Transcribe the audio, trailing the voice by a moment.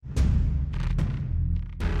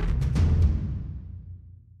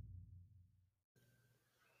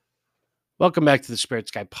Welcome back to the Spirits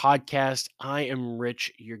Guy podcast. I am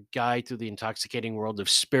Rich, your guide through the intoxicating world of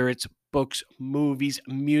spirits, books, movies,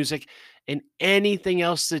 music, and anything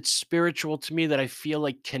else that's spiritual to me that I feel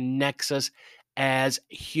like connects us as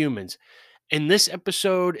humans. And this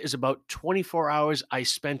episode is about 24 hours I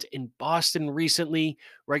spent in Boston recently,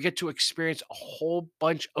 where I get to experience a whole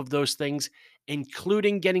bunch of those things,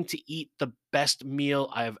 including getting to eat the best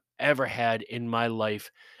meal I've ever had in my life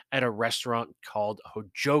at a restaurant called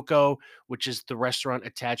Hojoko, which is the restaurant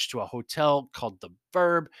attached to a hotel called The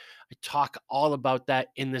Verb. I talk all about that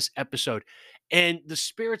in this episode. And the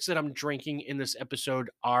spirits that I'm drinking in this episode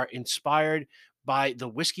are inspired by the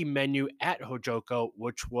whiskey menu at Hojoko,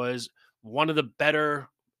 which was one of the better,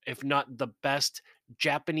 if not the best,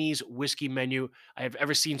 Japanese whiskey menu I have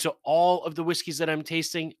ever seen. So, all of the whiskeys that I'm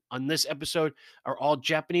tasting on this episode are all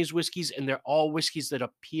Japanese whiskeys, and they're all whiskeys that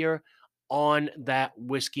appear on that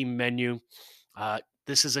whiskey menu.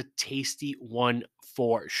 This is a tasty one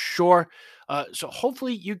for sure. So,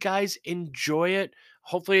 hopefully, you guys enjoy it.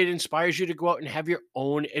 Hopefully, it inspires you to go out and have your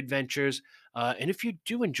own adventures. And if you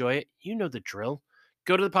do enjoy it, you know the drill.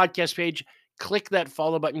 Go to the podcast page, click that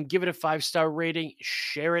follow button, give it a 5-star rating,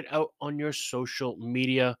 share it out on your social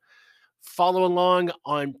media. Follow along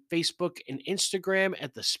on Facebook and Instagram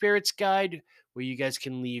at The Spirits Guide, where you guys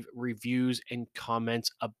can leave reviews and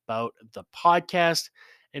comments about the podcast.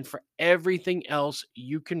 And for everything else,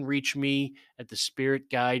 you can reach me at the Spirit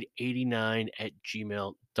Guide 89 at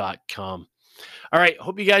gmail.com. All right.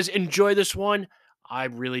 Hope you guys enjoy this one. I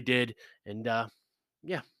really did. And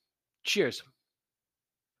yeah, cheers.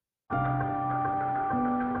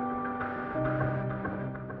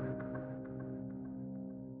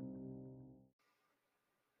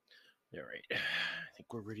 All right. I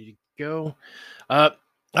think we're ready to go. All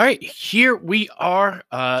right. Here we are,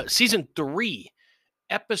 season 3,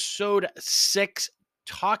 episode 6,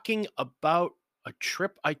 talking about a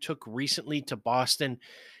trip I took recently to Boston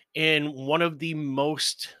in one of the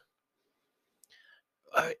most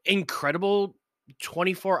incredible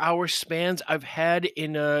 24-hour spans I've had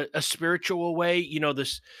in a spiritual way.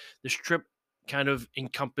 This trip kind of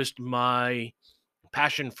encompassed my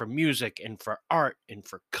passion for music and for art and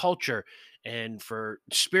for culture and for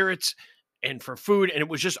spirits and for food. And it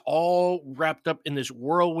was just all wrapped up in this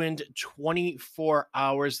whirlwind 24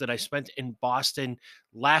 hours that I spent in Boston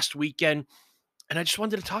last weekend. And I just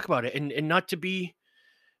wanted to talk about it and not to be,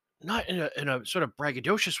 not in a sort of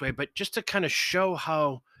braggadocious way, but just to kind of show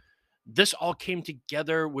how this all came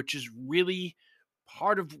together, which is really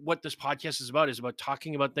part of what this podcast is about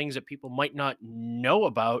talking about things that people might not know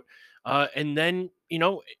about. And then,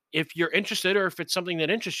 if you're interested or if it's something that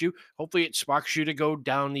interests you, hopefully it sparks you to go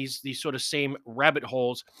down these sort of same rabbit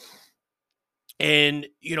holes. And,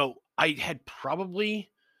 I had probably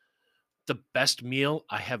the best meal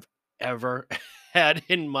I have ever had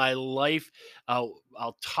in my life.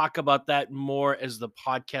 I'll talk about that more as the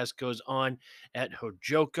podcast goes on at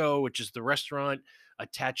Hojoko, which is the restaurant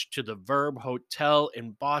attached to the Verb Hotel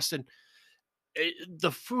in Boston.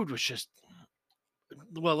 The food was just,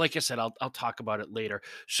 well, like I said, I'll talk about it later.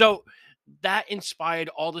 So that inspired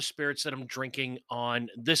all the spirits that I'm drinking on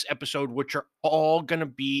this episode, which are all gonna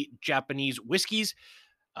be Japanese whiskeys.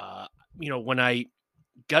 Uh, when I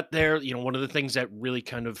got there, one of the things that really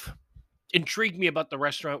kind of intrigued me about the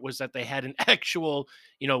restaurant was that they had an actual,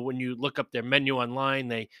 when you look up their menu online,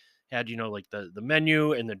 they had, like the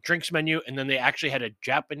menu and the drinks menu, and then they actually had a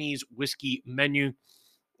Japanese whiskey menu.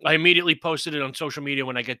 I immediately posted it on social media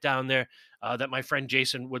when I get down there, that my friend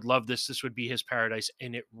Jason would love this. This would be his paradise,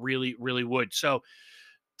 and it really, really would. So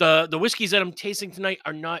the whiskeys that I'm tasting tonight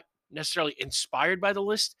are not necessarily inspired by the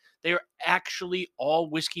list. They are actually all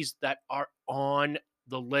whiskeys that are on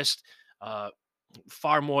the list.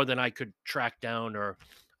 Far more than I could track down or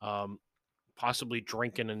um, possibly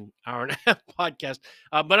drink in an hour and a half podcast.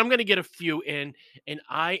 But I'm going to get a few in, and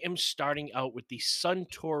I am starting out with the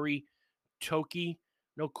Suntory Toki.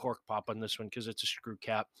 No cork pop on this one because it's a screw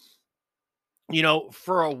cap.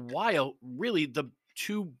 For a while, really the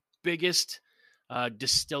two biggest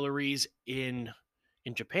distilleries in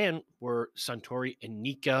Japan were Suntory and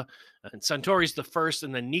Nikka. And Suntory's the first,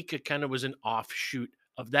 and then Nikka kind of was an offshoot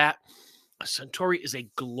of that. Suntory is a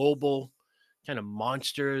global kind of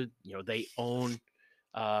monster. They own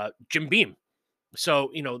Jim Beam.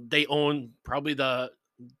 So, they own probably the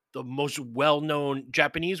most well-known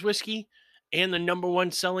Japanese whiskey and the number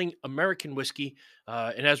one selling American whiskey.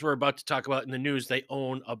 And as we're about to talk about in the news, they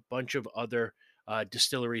own a bunch of other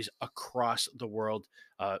distilleries across the world.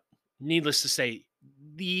 Needless to say,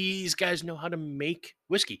 these guys know how to make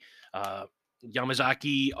whiskey.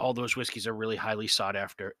 Yamazaki, all those whiskeys are really highly sought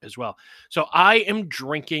after as well. So I am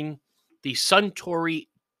drinking the Suntory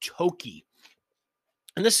Toki.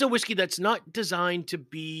 And this is a whiskey that's not designed to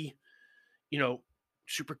be, you know,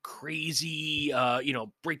 super crazy,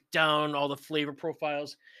 break down all the flavor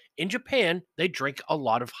profiles. In Japan, they drink a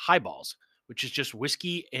lot of highballs, which is just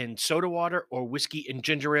whiskey and soda water or whiskey and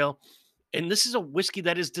ginger ale. And this is a whiskey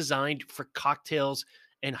that is designed for cocktails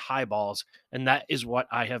and highballs. And that is what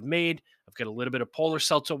I have made. I've got a little bit of polar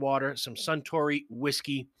seltzer water, some Suntory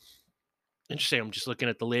whiskey. Interesting. I'm just looking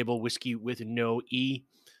at the label, whiskey with no E.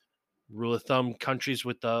 Rule of thumb, countries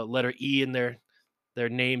with the letter E in their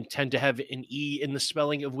name tend to have an E in the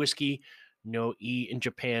spelling of whiskey, no E in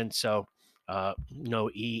Japan. So no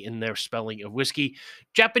E in their spelling of whiskey.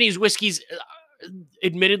 Japanese whiskeys,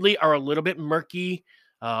 admittedly, are a little bit murky.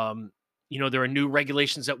 Um, there are new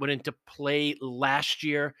regulations that went into play last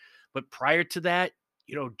year, but prior to that,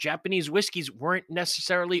 Japanese whiskeys weren't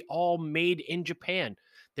necessarily all made in Japan.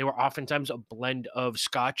 They were oftentimes a blend of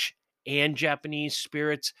Scotch and Japanese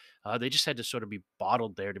spirits. They just had to sort of be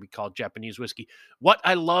bottled there to be called Japanese whiskey. What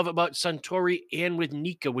I love about Suntory and with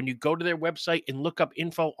Nika, when you go to their website and look up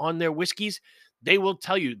info on their whiskeys, they will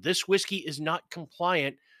tell you this whiskey is not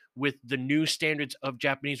compliant with the new standards of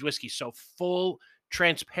Japanese whiskey. So full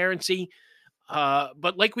transparency.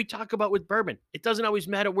 But like we talk about with bourbon, it doesn't always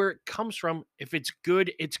matter where it comes from. If it's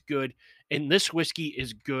good, it's good. And this whiskey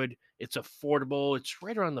is good. It's affordable. It's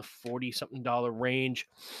right around the 40 something dollar range.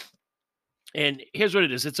 And here's what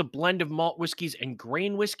it is. It's a blend of malt whiskeys and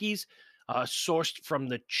grain whiskeys sourced from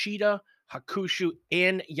the Chita, Hakushu,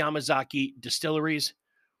 and Yamazaki distilleries.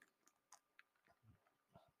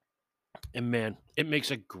 And man, it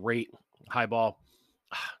makes a great highball.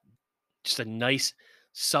 Just a nice,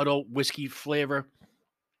 subtle whiskey flavor.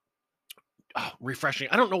 Refreshing.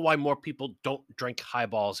 I don't know why more people don't drink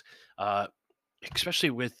highballs, especially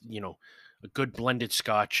with, a good blended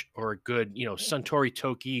scotch or a good, Suntory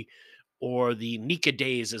Toki, or the Nika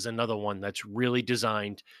Days is another one that's really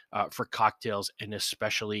designed for cocktails and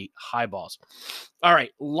especially highballs. All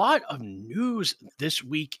right, a lot of news this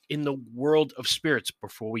week in the world of spirits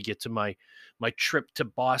before we get to my trip to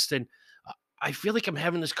Boston. I feel like I'm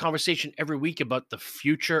having this conversation every week about the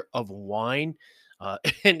future of wine.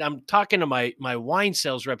 And I'm talking to my wine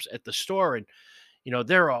sales reps at the store, and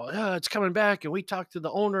they're all, it's coming back. And we talked to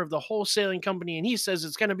the owner of the wholesaling company, and he says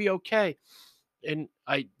it's going to be okay. And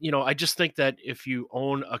I just think that if you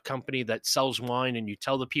own a company that sells wine and you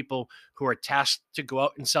tell the people who are tasked to go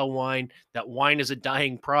out and sell wine that wine is a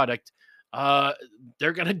dying product,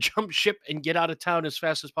 they're going to jump ship and get out of town as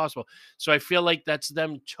fast as possible. So I feel like that's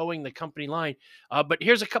them towing the company line. But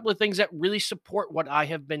here's a couple of things that really support what I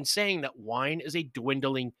have been saying, that wine is a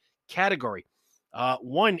dwindling category.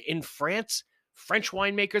 One, in France, French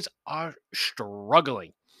winemakers are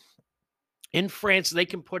struggling. In France, they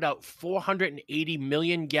can put out 480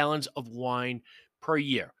 million gallons of wine per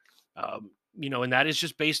year. And that is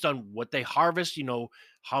just based on what they harvest,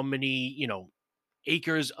 how many,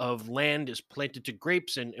 acres of land is planted to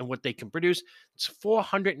grapes and what they can produce. It's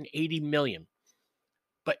 480 million.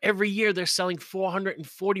 But every year they're selling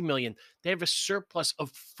 440 million. They have a surplus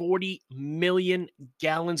of 40 million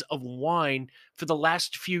gallons of wine for the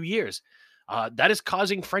last few years. That is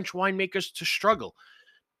causing French winemakers to struggle.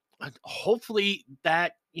 Hopefully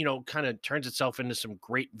that kind of turns itself into some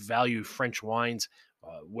great value French wines,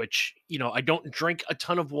 which I don't drink a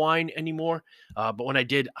ton of wine anymore, but when I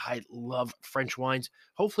did, I love French wines.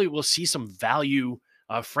 Hopefully we'll see some value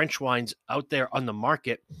French wines out there on the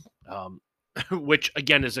market, which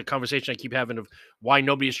again is a conversation I keep having of why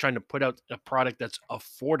nobody is trying to put out a product that's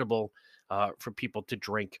affordable for people to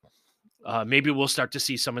drink. Maybe we'll start to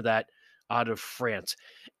see some of that out of France.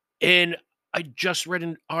 And I just read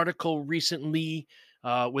an article recently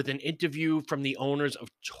with an interview from the owners of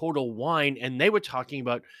Total Wine, and they were talking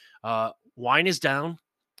about wine is down.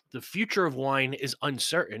 The future of wine is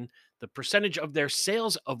uncertain. The percentage of their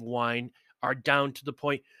sales of wine are down to the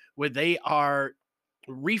point where they are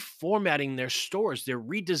reformatting their stores. They're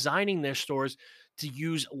redesigning their stores to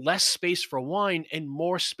use less space for wine and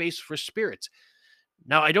more space for spirits.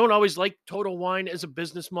 Now, I don't always like Total Wine as a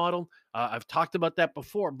business model. I've talked about that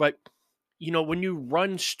before, but when you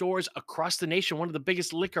run stores across the nation, one of the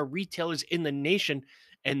biggest liquor retailers in the nation,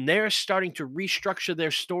 and they're starting to restructure their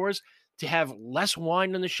stores to have less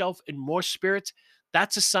wine on the shelf and more spirits,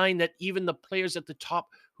 that's a sign that even the players at the top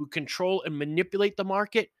who control and manipulate the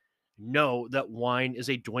market know that wine is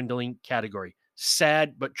a dwindling category.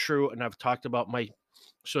 Sad, but true. And I've talked about my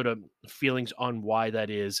sort of feelings on why that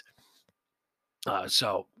is.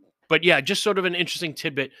 But yeah, just sort of an interesting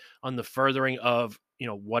tidbit on the furthering of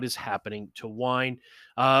what is happening to wine.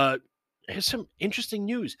 Here's some interesting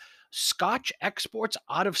news. Scotch exports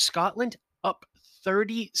out of Scotland up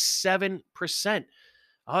 37%.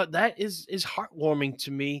 That is heartwarming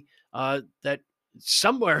to me. That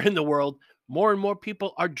somewhere in the world, more and more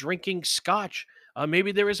people are drinking Scotch.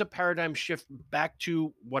 Maybe there is a paradigm shift back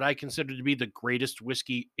to what I consider to be the greatest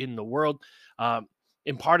whiskey in the world. Um,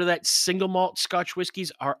 and part of that, single malt Scotch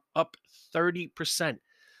whiskeys are up 30%.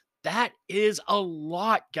 That is a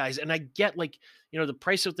lot, guys. And I get, like, the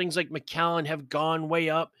price of things like Macallan have gone way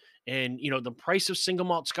up, and the price of single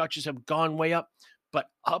malt scotches have gone way up, but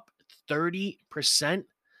up 30%.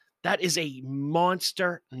 That is a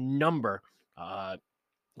monster number.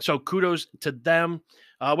 So kudos to them.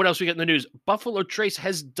 What else we got in the news? Buffalo Trace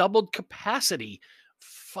has doubled capacity.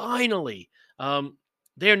 Finally,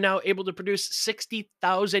 they are now able to produce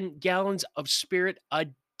 60,000 gallons of spirit a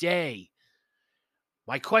day.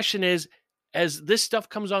 My question is, as this stuff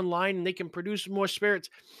comes online and they can produce more spirits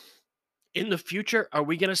in the future, are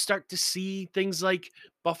we going to start to see things like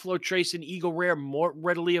Buffalo Trace and Eagle Rare more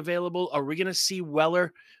readily available? Are we going to see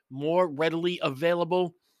Weller more readily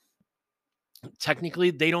available?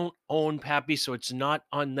 Technically, they don't own Pappy, so it's not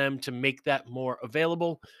on them to make that more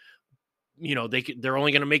available. They're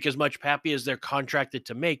only going to make as much Pappy as they're contracted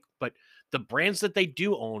to make, but the brands that they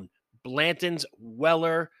do own, Blanton's,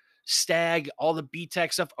 Weller, Stag, all the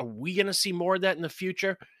BTEC stuff, are we going to see more of that in the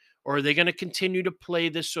future? Or are they going to continue to play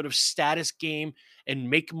this sort of status game and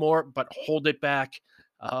make more but hold it back?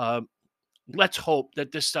 Uh, let's hope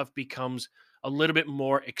that this stuff becomes a little bit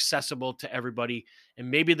more accessible to everybody,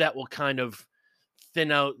 and maybe that will kind of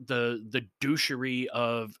thin out the douchery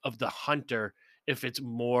of the hunter if it's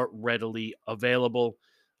more readily available.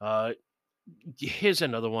 Uh, Here's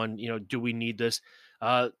another one. Do we need this?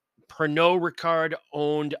 Uh, Pernod Ricard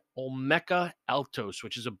owned Olmeca Altos,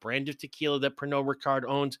 which is a brand of tequila that Pernod Ricard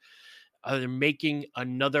owns. They're making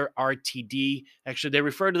another RTD. Actually, they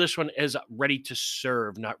refer to this one as ready to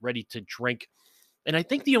serve, not ready to drink. And I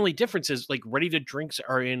think the only difference is, like, ready to drinks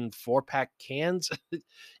are in 4-pack cans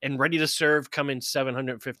and ready to serve come in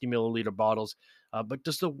 750 milliliter bottles. But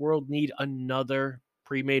does the world need another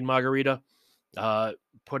pre-made margarita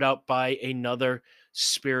put out by another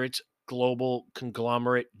spirits global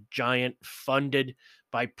conglomerate giant funded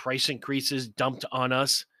by price increases dumped on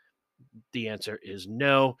us? The answer is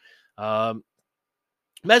no. Um,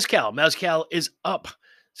 Mezcal is up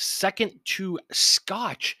second to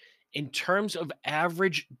Scotch in terms of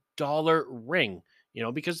average dollar ring,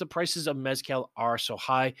 because the prices of Mezcal are so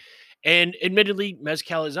high. And admittedly,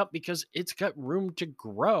 Mezcal is up because it's got room to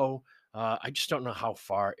grow. I just don't know how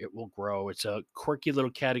far it will grow. It's a quirky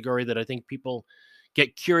little category that I think people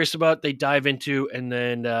get curious about, they dive into, and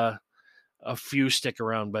then a few stick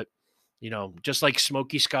around. But just like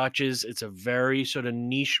smoky scotches, it's a very sort of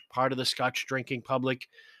niche part of the scotch drinking public.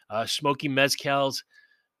 Smoky mezcals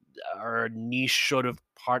are a niche sort of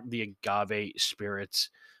part of the agave spirits.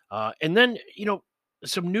 And then,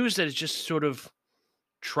 some news that is just sort of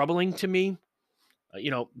troubling to me. Uh, you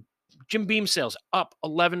know, Jim Beam sales up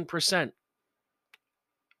 11%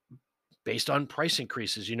 based on price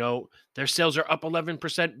increases. Their sales are up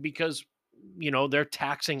 11% because, they're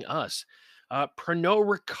taxing us.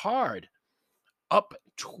 Pernod Ricard up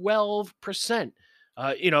 12%.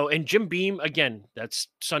 And Jim Beam, again, that's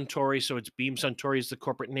Suntory. So it's Beam Suntory is the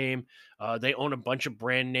corporate name. They own a bunch of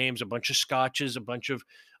brand names, a bunch of scotches, a bunch of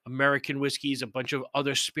American whiskeys, a bunch of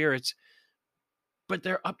other spirits, but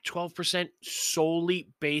they're up 12% solely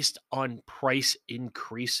based on price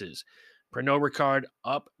increases. Pernod Ricard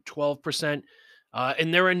up 12%.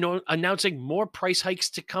 And they're announcing more price hikes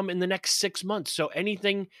to come in the next 6 months. So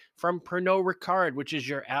anything from Pernod Ricard, which is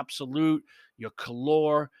your Absolute, your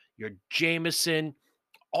Calor, your Jameson,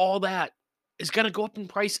 all that is going to go up in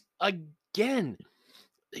price again.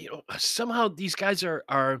 Somehow these guys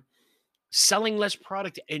are selling less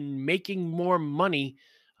product and making more money,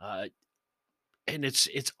 uh, and it's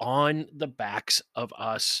on the backs of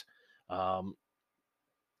us. Um,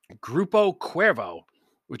 Grupo Cuervo,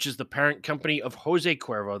 which is the parent company of Jose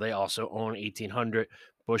Cuervo, they also own 1800,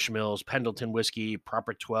 Bushmills, Pendleton Whiskey,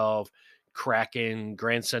 Proper 12, Kraken,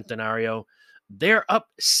 Grand Centenario. They're up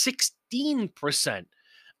 16%.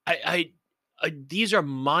 These are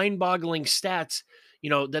mind-boggling stats,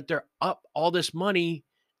 that they're up all this money,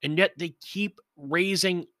 and yet they keep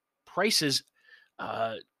raising prices.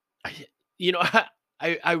 Uh,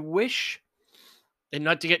 I, I wish, and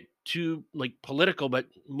not to get too like political, but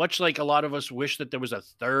much like a lot of us wish that there was a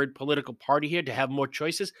third political party here to have more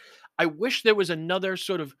choices, I wish there was another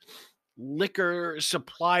sort of liquor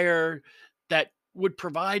supplier that would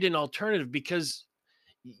provide an alternative, because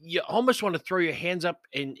you almost want to throw your hands up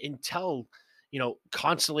and tell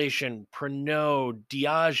Constellation, Pernod,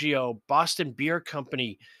 Diageo, Boston Beer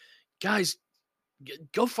Company. Guys,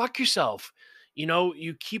 go fuck yourself.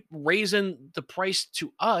 You keep raising the price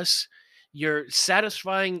to us. You're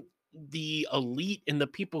satisfying the elite and the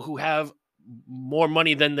people who have more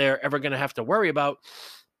money than they're ever going to have to worry about.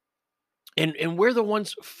 And we're the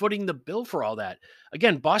ones footing the bill for all that.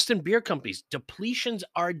 Again, Boston Beer Company's depletions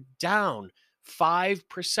are down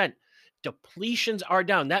 5%. Depletions are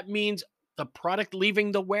down. That means the product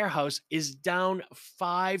leaving the warehouse is down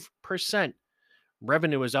 5%.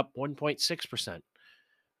 Revenue is up 1.6%.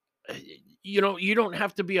 You don't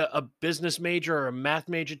have to be a business major or a math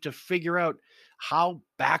major to figure out how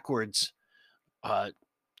backwards uh,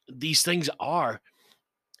 these things are.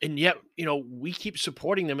 And yet, we keep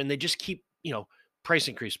supporting them and they just keep, price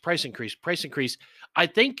increase, price increase, price increase. I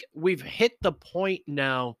think we've hit the point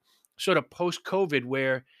now, sort of post COVID,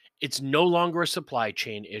 where it's no longer a supply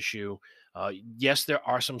chain issue. Yes, there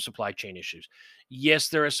are some supply chain issues. Yes,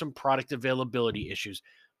 there are some product availability issues.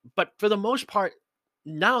 But for the most part,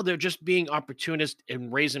 now they're just being opportunist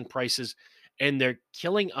and raising prices, and they're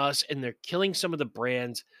killing us and they're killing some of the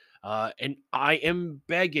brands. And I am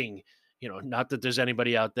begging, not that there's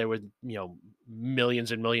anybody out there with,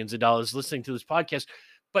 millions and millions of dollars listening to this podcast,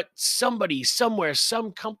 but somebody, somewhere,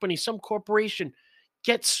 some company, some corporation,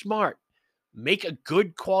 get smart, make a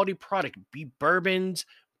good quality product, be bourbons,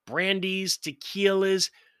 brandies,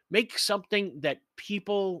 tequilas, make something that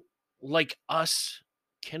people like us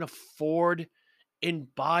can afford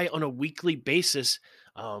and buy on a weekly basis.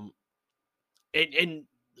 Um, and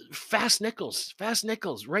fast nickels.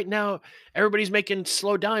 Right now, everybody's making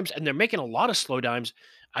slow dimes, and they're making a lot of slow dimes.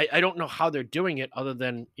 I don't know how they're doing it, other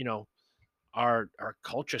than our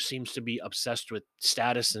culture seems to be obsessed with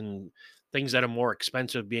status and things that are more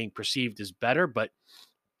expensive being perceived as better, but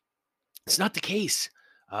it's not the case.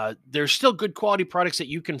 There's still good quality products that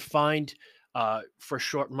you can find for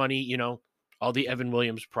short money. All the Evan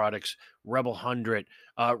Williams products, Rebel 100,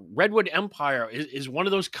 Redwood Empire is one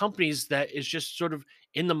of those companies that is just sort of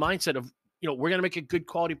in the mindset of, we're going to make a good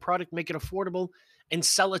quality product, make it affordable, and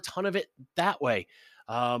sell a ton of it that way.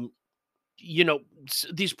 Um,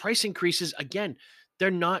 these price increases, again,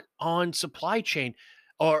 they're not on supply chain,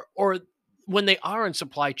 or when they are in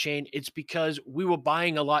supply chain, it's because we were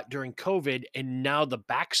buying a lot during COVID and now the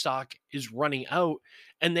backstock is running out,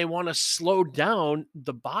 and they want to slow down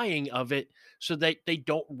the buying of it so that they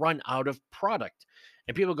don't run out of product.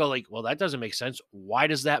 And people go like, well, that doesn't make sense. Why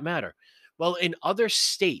does that matter? Well, in other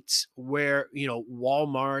states where,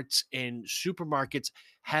 Walmarts and supermarkets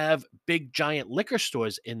have big giant liquor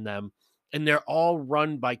stores in them, and they're all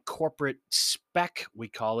run by corporate spec, we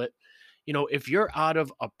call it. If you're out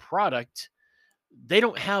of a product, they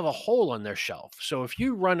don't have a hole on their shelf. So if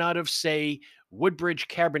you run out of, say, Woodbridge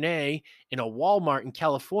Cabernet in a Walmart in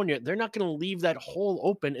California, they're not going to leave that hole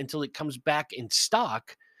open until it comes back in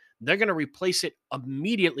stock. They're going to replace it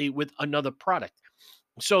immediately with another product.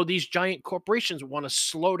 So these giant corporations want to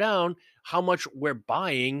slow down how much we're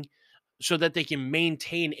buying so that they can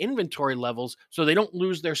maintain inventory levels so they don't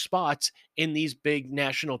lose their spots in these big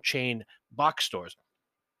national chain box stores.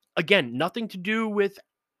 Again, nothing to do with,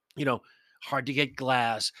 you know, hard to get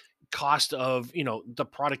glass, cost of, the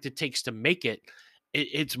product it takes to make it.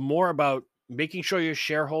 It's more about making sure your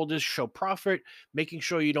shareholders show profit, making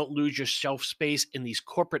sure you don't lose your shelf space in these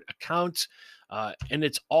corporate accounts. And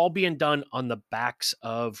it's all being done on the backs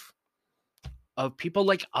of people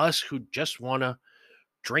like us who just want to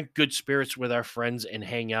drink good spirits with our friends and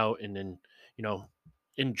hang out, and then you know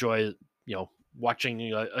enjoy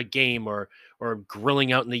watching a game, or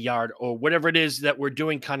grilling out in the yard, or whatever it is that we're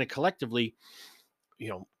doing kind of collectively.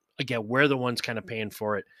 Again, we're the ones kind of paying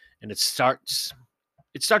for it, and it starts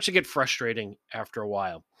to get frustrating after a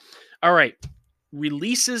while. All right,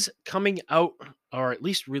 releases coming out, or at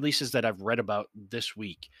least releases that I've read about this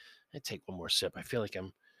week. I take one more sip. I feel like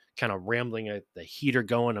I'm kind of rambling at the heater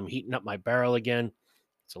going. I'm heating up my barrel again.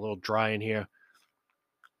 It's a little dry in here.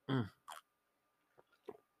 Mm.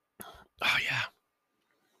 Oh yeah,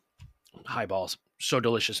 highballs, so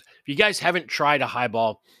delicious. If you guys haven't tried a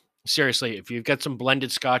highball, seriously, if you've got some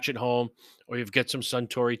blended scotch at home, or you've got some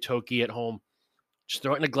Suntory Toki at home, just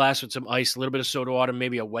throw it in a glass with some ice, a little bit of soda water,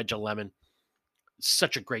 maybe a wedge of lemon. It's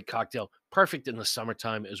such a great cocktail. Perfect in the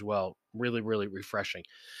summertime as well. Really, really refreshing.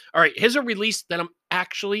 All right, here's a release that I'm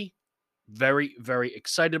actually very, very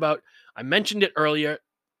excited about. I mentioned it earlier.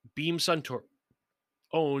 Beam Suntory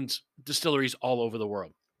owns distilleries all over the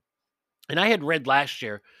world. And I had read last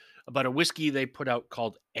year about a whiskey they put out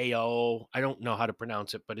called AO. I don't know how to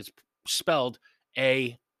pronounce it, but it's spelled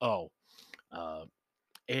AO. Uh,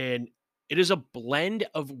 and It is a blend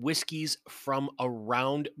of whiskeys from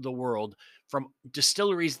around the world, from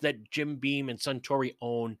distilleries that Jim Beam and Suntory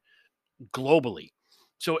own globally.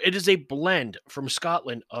 So it is a blend from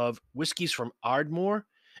Scotland of whiskeys from Ardmore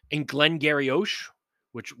and Glengarioch,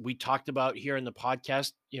 which we talked about here in the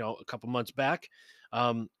podcast, a couple months back.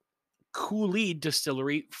 Um, Cooley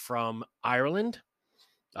Distillery from Ireland,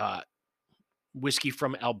 uh, whiskey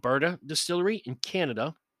from Alberta Distillery in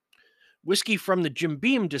Canada, whiskey from the Jim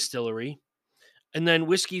Beam Distillery, and then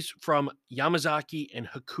whiskeys from Yamazaki and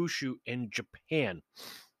Hakushu in Japan.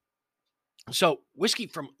 So whiskey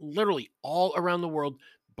from literally all around the world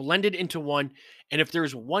blended into one. And if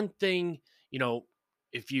there's one thing, you know,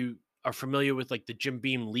 if you are familiar with like the Jim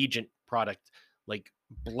Beam Legion product, like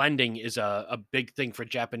blending is a big thing for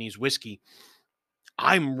Japanese whiskey.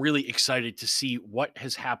 I'm really excited to see what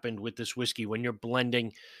has happened with this whiskey when you're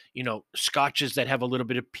blending, scotches that have a little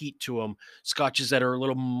bit of peat to them, scotches that are a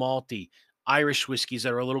little malty, Irish whiskeys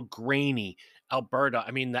that are a little grainy. Alberta,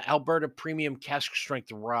 I mean, the Alberta Premium Cask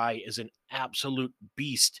Strength Rye is an absolute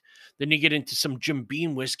beast. Then you get into some Jim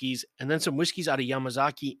Beam whiskeys and then some whiskeys out of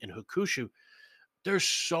Yamazaki and Hakushu. There's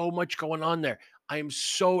so much going on there. I am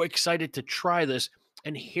so excited to try this.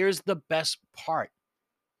 And here's the best part.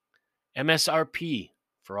 MSRP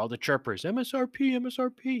for all the chirpers. MSRP,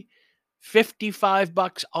 MSRP.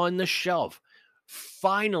 $55 on the shelf.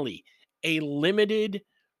 Finally, a limited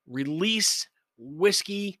release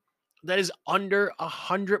whiskey that is under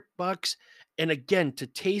 $100. And again, to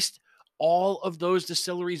taste all of those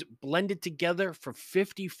distilleries blended together for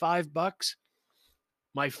 $55.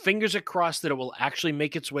 My fingers are crossed that it will actually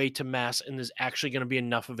make its way to mass and there's actually going to be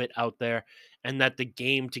enough of it out there, and that the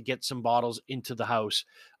game to get some bottles into the house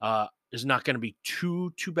is not going to be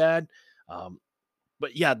too bad.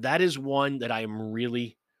 But yeah, that is one that I am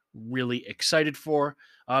really, really excited for.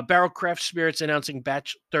 Barrel Craft Spirits announcing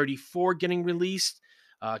batch 34 getting released,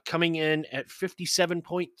 coming in at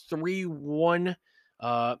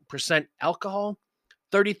 57.31% alcohol,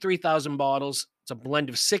 33,000 bottles. It's a blend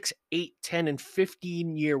of 6, 8, 10, and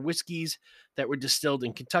 15-year whiskeys that were distilled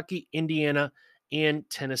in Kentucky, Indiana, and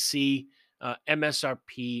Tennessee.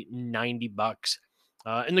 MSRP $90.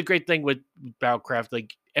 And the great thing with Barrelcraft,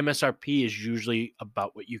 like MSRP is usually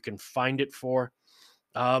about what you can find it for.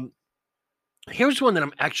 Here's one that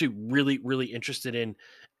I'm actually really, really interested in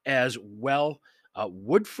as well.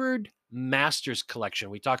 Woodford Masters Collection.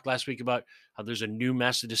 We talked last week about how there's a new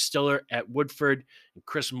master distiller at Woodford. And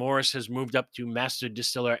Chris Morris has moved up to Master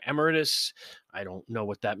Distiller Emeritus. I don't know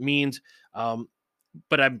what that means,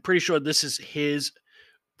 but I'm pretty sure this is his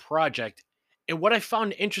project. And what I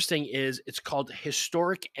found interesting is it's called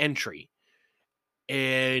Historic Entry.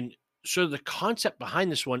 And so the concept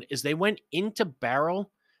behind this one is they went into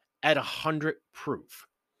barrel at 100 proof.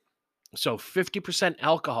 So 50%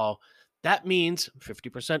 alcohol. That means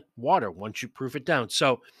 50% water once you proof it down.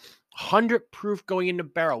 So 100 proof going into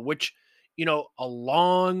barrel, which, a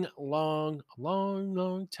long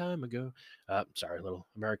time ago. Sorry, a little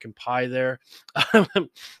American Pie there.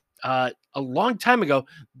 A long time ago,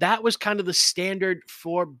 that was kind of the standard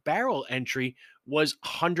for barrel entry was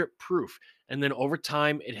 100 proof. And then over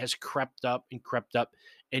time, it has crept up.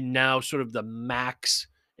 And now sort of the max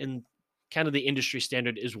and kind of the industry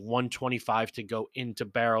standard is 125 to go into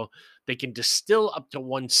barrel. They can distill up to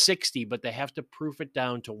 160, but they have to proof it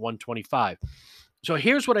down to 125. So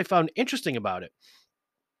here's what I found interesting about it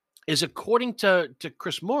is according to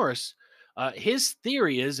Chris Morris, his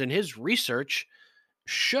theory is, and his research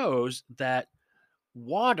shows that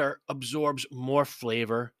water absorbs more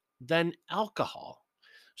flavor than alcohol.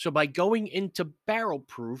 So by going into barrel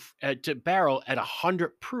at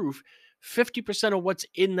 100 proof, 50% of what's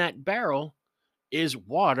in that barrel is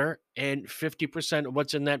water and 50% of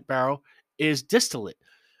what's in that barrel is distillate.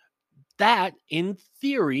 That, in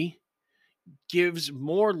theory, gives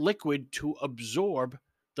more liquid to absorb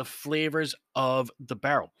the flavors of the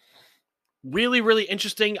barrel. Really, really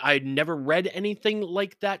interesting. I'd never read anything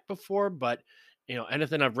like that before, but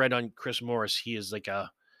anything I've read on Chris Morris, he's like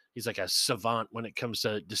a savant when it comes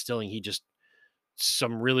to distilling. He just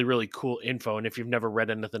some really, really cool info. And if you've never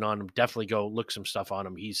read anything on him, definitely go look some stuff on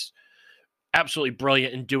him. He's absolutely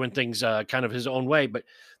brilliant in doing things kind of his own way. But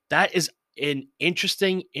that is an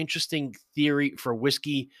interesting theory for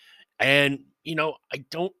whiskey. And, I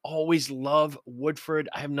don't always love Woodford.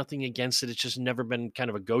 I have nothing against it. It's just never been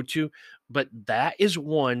kind of a go-to. But that is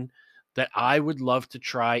one that I would love to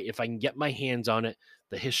try if I can get my hands on it.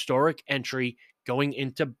 The Historic Entry going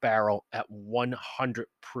into barrel at 100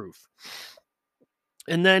 proof.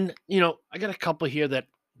 And then, I got a couple here that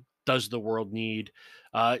does the world need.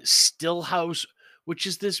 Stillhouse, which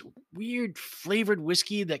is this weird flavored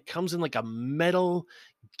whiskey that comes in like a metal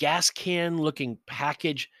gas can looking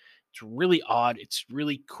package. It's really odd. It's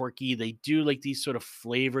really quirky. They do like these sort of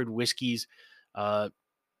flavored whiskeys. Uh,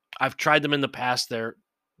 I've tried them in the past.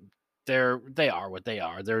 They are what they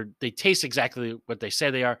are. They taste exactly what they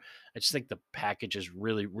say they are. I just think the package is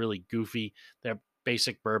really really goofy. Their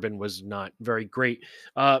basic bourbon was not very great.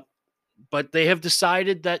 But they have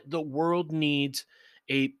decided that the world needs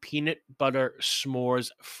a peanut butter s'mores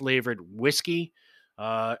flavored whiskey.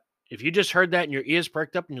 Uh, if you just heard that and your ears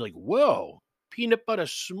perked up and you're like, "Whoa, peanut butter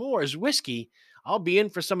s'mores whiskey," I'll be in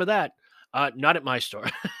for some of that. Not at my store.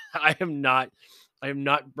 I am not. I am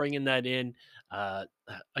not bringing that in.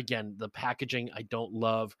 Again, the packaging I don't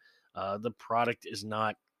love. The product is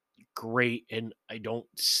not great, and I don't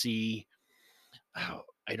see. Oh,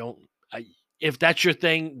 I don't. I If that's your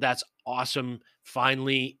thing, that's awesome.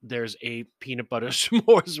 Finally, there's a peanut butter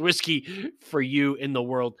s'mores whiskey for you in the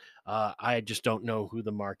world. I just don't know who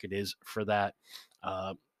the market is for that.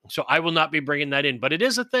 Uh, so I will not be bringing that in, but it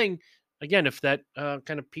is a thing. Again, if that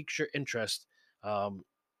kind of piques your interest, um,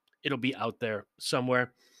 it'll be out there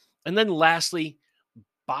somewhere. And then lastly,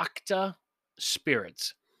 Bhakta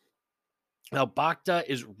Spirits. Now, Bhakta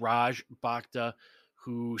is Raj Bhakta,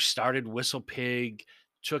 who started Whistle Pig,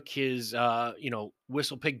 took his,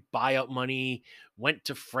 Whistle Pig buyout money, went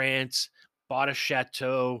to France, bought a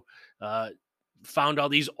chateau, uh, found all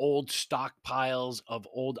these old stockpiles of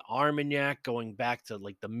old Armagnac going back to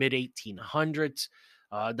like the mid 1800s.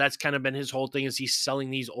 That's kind of been his whole thing is he's selling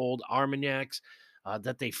these old Armagnacs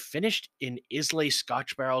that they finished in Islay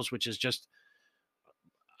Scotch barrels, which is just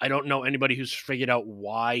I don't know anybody who's figured out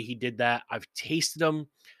why he did that. I've tasted them.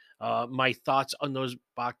 My thoughts on those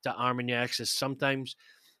Bacta Armagnacs is sometimes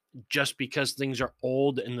just because things are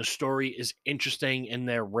old and the story is interesting and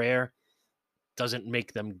they're rare doesn't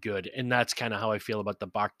make them good. And that's kind of how I feel about the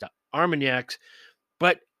Bacta Armagnacs.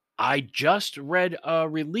 But I just read a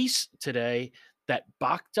release today that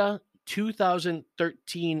Bacta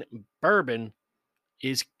 2013 bourbon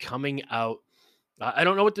is coming out. I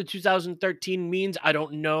don't know what the 2013 means. I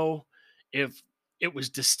don't know if it was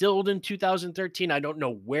distilled in 2013. I don't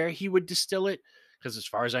know where he would distill it because, as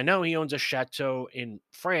far as I know, he owns a chateau in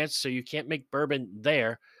France, so you can't make bourbon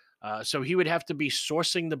there. So he would have to be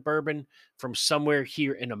sourcing the bourbon from somewhere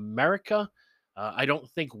here in America. I don't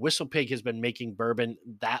think Whistle Pig has been making bourbon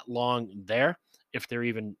that long there, if they're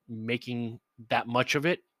even making that much of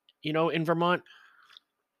it, in Vermont.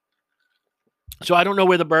 So I don't know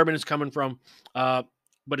where the bourbon is coming from, uh,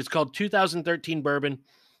 but it's called 2013 bourbon,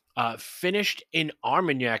 finished in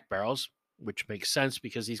Armagnac barrels, which makes sense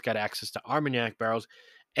because he's got access to Armagnac barrels,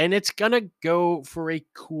 and it's gonna go for a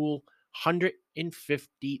cool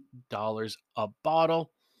 $150 a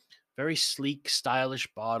bottle. Very sleek, stylish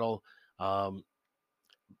bottle. Um,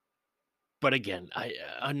 but again,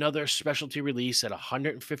 another specialty release at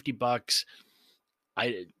 $150.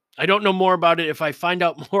 I I don't know more about it. If I find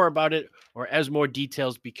out more about it or as more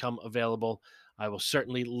details become available, I will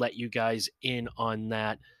certainly let you guys in on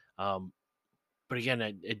that. Um, but again,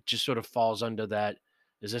 it just sort of falls under that.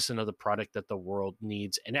 Is this another product that the world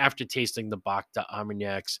needs? And after tasting the Bacta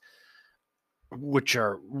Armagnacs, which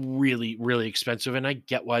are really, really expensive, and I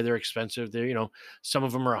get why they're expensive. Some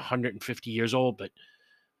of them are 150 years old, but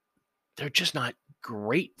they're just not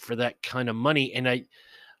great for that kind of money. And I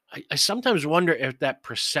sometimes wonder if that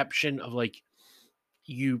perception of like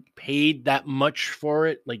you paid that much for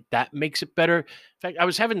it, like that makes it better. In fact, I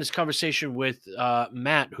was having this conversation with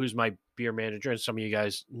Matt, who's my beer manager, and some of you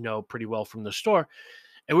guys know pretty well from the store.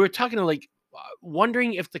 And we were talking to like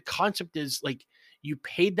wondering if the concept is like you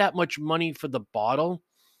paid that much money for the bottle,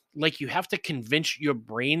 like you have to convince your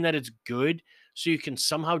brain that it's good so you can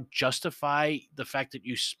somehow justify the fact that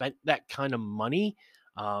you spent that kind of money.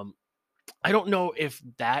 Um, I don't know if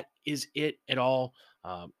that is it at all.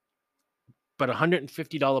 But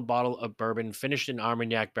 $150 bottle of bourbon finished in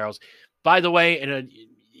Armagnac barrels. By the way,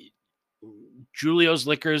 Julio's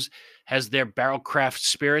Liquors has their barrel craft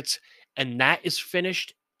spirits, and that is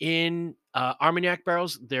finished in Armagnac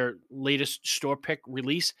barrels. Their latest store pick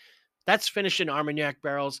release, that's finished in Armagnac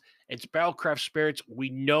barrels. It's barrel craft spirits. We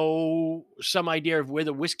know some idea of where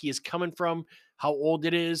the whiskey is coming from, how old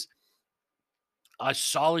it is, a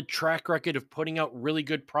solid track record of putting out really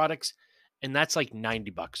good products, and that's like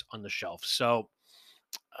 $90 on the shelf. So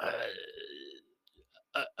uh,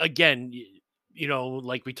 again,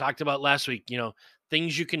 like we talked about last week,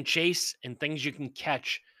 things you can chase and things you can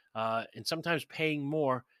catch, and sometimes paying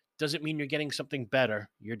more doesn't mean you're getting something better.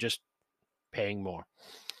 You're just paying more.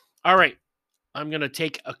 All right, I'm gonna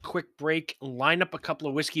take a quick break, line up a couple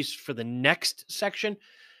of whiskeys for the next section,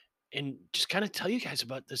 and just kind of tell you guys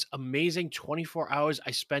about this amazing 24 hours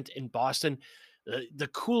I spent in Boston. The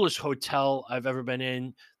coolest hotel I've ever been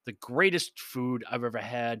in, the greatest food I've ever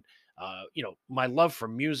had. My love for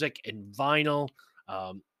music and vinyl.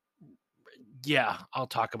 Um, yeah, I'll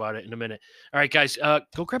talk about it in a minute. All right, guys,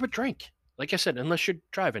 go grab a drink. Like I said, unless you're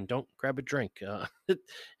driving, don't grab a drink.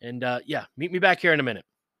 And yeah, meet me back here in a minute.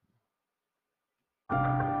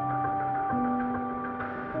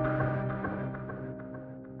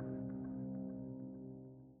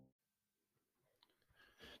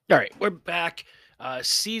 All right, we're back.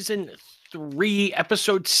 Season 3,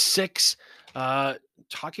 episode 6, uh,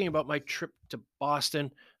 talking about my trip to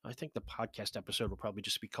Boston. I think the podcast episode will probably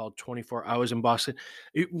just be called 24 Hours in Boston.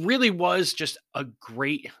 It really was just a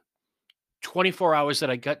great 24 hours that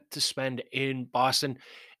I got to spend in Boston.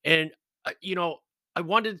 And, uh, you know, I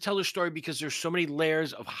wanted to tell the story because there's so many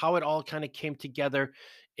layers of how it all kind of came together.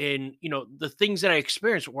 And, the things that I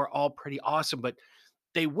experienced were all pretty awesome, but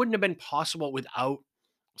they wouldn't have been possible without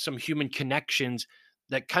some human connections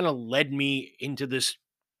that kind of led me into this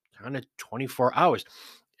kind of 24 hours.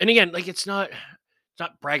 And again, like it's not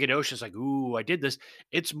braggadocious, like, ooh, I did this.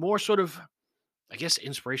 It's more sort of, I guess,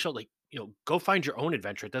 inspirational, like, go find your own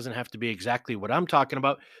adventure. It doesn't have to be exactly what I'm talking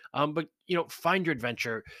about. But find your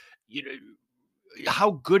adventure. You know,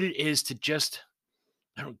 how good it is to just,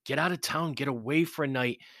 I don't know, get out of town, get away for a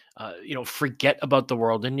night, forget about the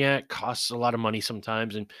world. And yeah, it costs a lot of money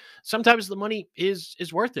sometimes, and sometimes the money is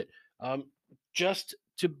worth it. Um, just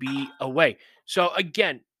to be away. So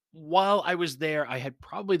again, while I was there, I had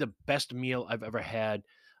probably the best meal I've ever had,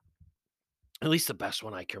 at least the best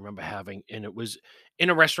one I can remember having, and it was in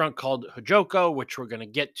a restaurant called Hojoko, which we're going to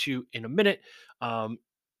get to in a minute. Um,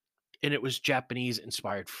 and it was Japanese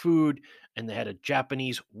inspired food, and they had a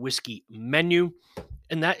Japanese whiskey menu,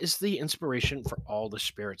 and that is the inspiration for all the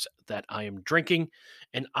spirits that I am drinking.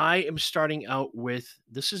 And I am starting out with,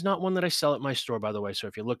 this is not one that I sell at my store, by the way. So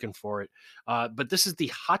if you're looking for it, but this is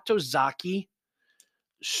the Hatozaki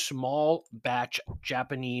small batch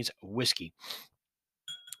Japanese whiskey.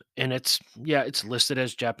 And it's listed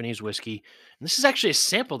as Japanese whiskey. And this is actually a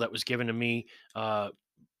sample that was given to me uh,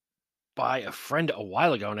 by a friend a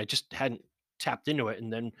while ago, and I just hadn't tapped into it.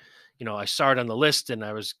 And then, I saw it on the list, and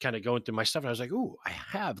I was kind of going through my stuff, and I was like, "Ooh, I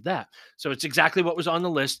have that." So it's exactly what was on the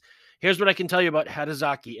list. Here's what I can tell you about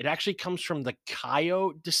Hatazaki. It actually comes from the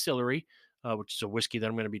Kaio Distillery, which is a whiskey that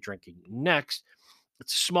I'm going to be drinking next.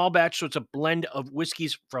 It's a small batch, so it's a blend of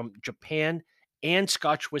whiskeys from Japan and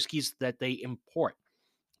Scotch whiskeys that they import.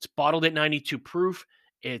 It's bottled at 92 proof.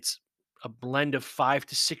 It's a blend of 5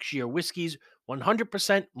 to 6 year whiskeys,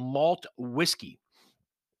 100% malt whiskey.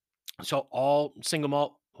 So all single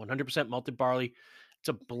malt, 100% malted barley. It's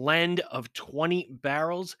a blend of 20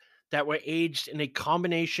 barrels that were aged in a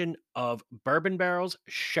combination of bourbon barrels,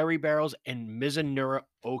 sherry barrels, and Mizunara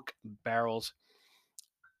oak barrels.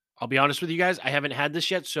 I'll be honest with you guys, I haven't had this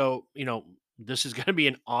yet, so this is going to be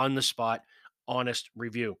an on the spot, honest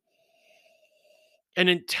review. And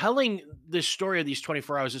in telling this story of these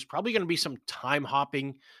 24 hours, there's probably going to be some time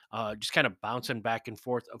hopping, just kind of bouncing back and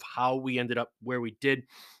forth of how we ended up where we did.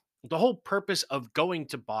 The whole purpose of going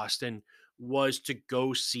to Boston was to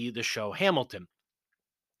go see the show Hamilton,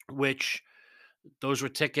 which those were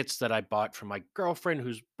tickets that I bought for my girlfriend,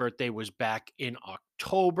 whose birthday was back in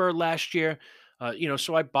October last year.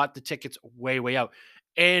 So I bought the tickets way, way out.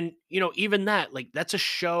 And, even that, like, that's a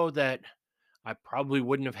show that I probably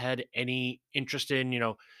wouldn't have had any interest in.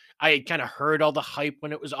 I had kind of heard all the hype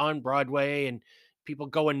when it was on Broadway and people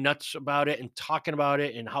going nuts about it and talking about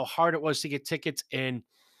it and how hard it was to get tickets. And,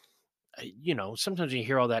 sometimes when you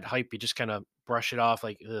hear all that hype, you just kind of brush it off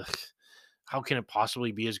like, ugh, how can it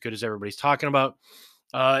possibly be as good as everybody's talking about?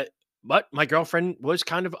 Uh, but my girlfriend was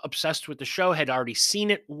kind of obsessed with the show, had already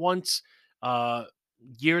seen it once uh,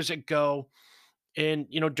 years ago. And,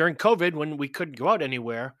 during COVID, when we couldn't go out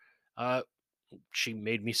anywhere, uh, she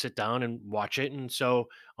made me sit down and watch it. And so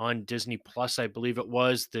on Disney Plus, I believe it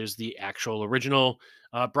was, there's the actual original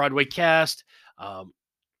Broadway cast. And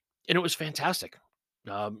it was fantastic.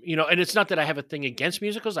 And it's not that I have a thing against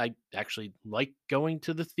musicals. I actually like going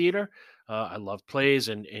to the theater. I love plays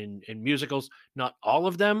and musicals. Not all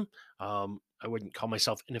of them. I wouldn't call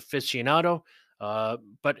myself an aficionado.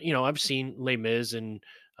 But I've seen Les Mis, and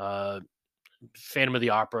uh, Phantom of the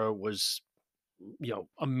Opera was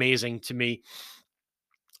amazing to me.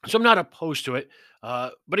 So I'm not opposed to it.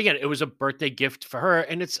 But again, it was a birthday gift for her,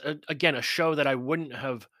 and it's again a show that I wouldn't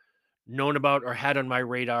have known about or had on my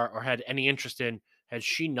radar or had any interest in had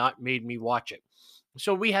she not made me watch it.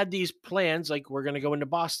 So we had these plans, like, we're going to go into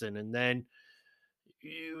Boston, and then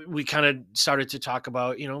we kind of started to talk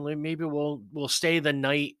about, like, maybe we'll stay the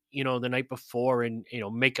night the night before and,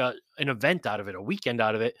 make an event out of it, a weekend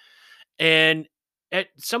out of it. And at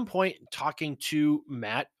some point, talking to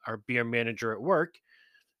Matt, our beer manager at work,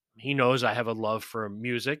 he knows I have a love for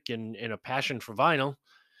music and a passion for vinyl.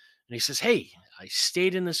 And he says, "Hey, I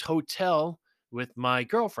stayed in this hotel with my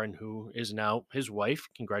girlfriend, who is now his wife.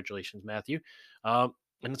 Congratulations, Matthew. And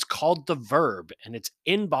it's called The Verb, and it's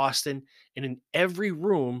in Boston. And in every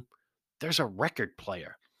room, there's a record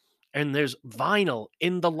player, and there's vinyl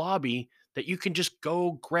in the lobby that you can just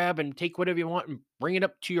go grab and take whatever you want and bring it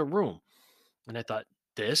up to your room." And I thought,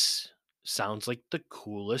 this sounds like the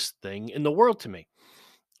coolest thing in the world to me.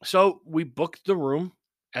 So we booked the room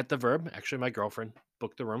at the Verb. Actually, my girlfriend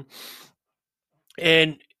booked the room.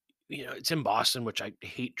 And it's in Boston, which I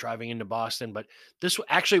hate driving into Boston, but this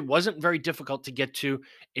actually wasn't very difficult to get to.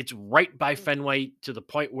 It's right by Fenway, to the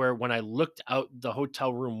point where when I looked out the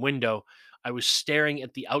hotel room window, I was staring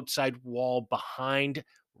at the outside wall behind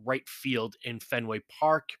right field in Fenway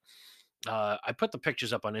Park. I put the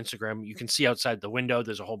pictures up on Instagram. You can see outside the window,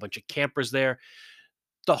 there's a whole bunch of campers there.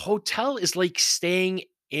 The hotel is like staying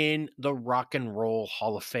in the Rock and Roll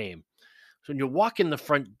Hall of Fame. So when you walk in the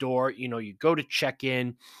front door, you go to check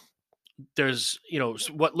in. There's,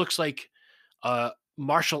 what looks like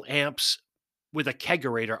Marshall amps with a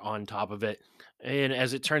kegerator on top of it. And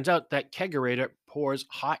as it turns out, that kegerator pours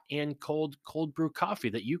hot and cold brew coffee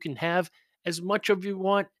that you can have as much of you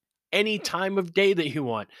want any time of day that you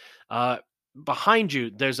want. Uh, Behind you,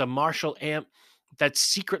 there's a Marshall amp that's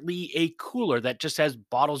secretly a cooler that just has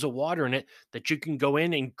bottles of water in it that you can go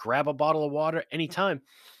in and grab a bottle of water anytime.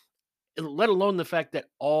 Let alone the fact that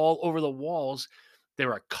all over the walls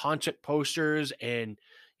there are concert posters and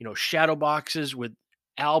shadow boxes with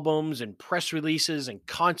albums and press releases and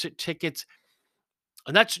concert tickets,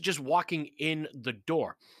 and that's just walking in the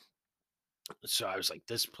door. So I was like,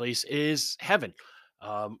 this place is heaven.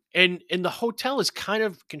 And the hotel is kind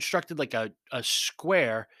of constructed like a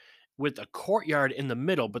square with a courtyard in the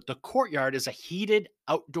middle, but the courtyard is a heated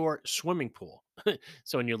outdoor swimming pool.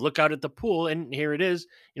 So when you look out at the pool, and here it is,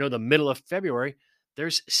 the middle of February,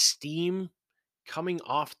 there's steam coming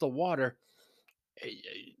off the water.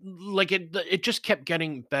 Like it just kept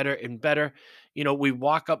getting better and better. We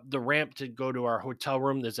walk up the ramp to go to our hotel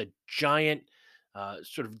room. There's a giant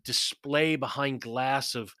sort of display behind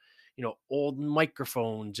glass of old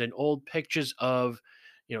microphones and old pictures of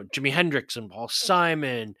Jimi Hendrix and Paul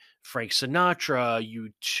Simon, Frank Sinatra,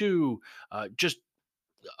 U2, just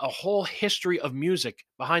a whole history of music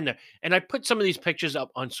behind there. And I put some of these pictures up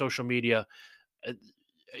on social media. uh,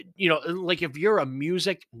 like if you're a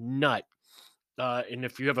music nut, and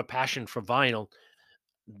if you have a passion for vinyl,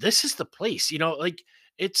 this is the place. Like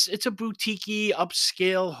it's a boutique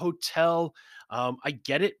upscale hotel. I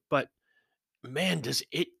get it, but man, does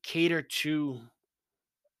it cater to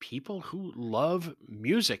people who love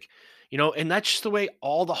music. And that's just the way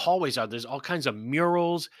all the hallways are. There's all kinds of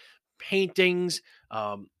murals, paintings,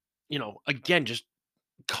 um, again, just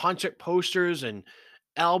concert posters and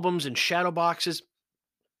albums and shadow boxes,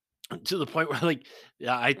 to the point where, like,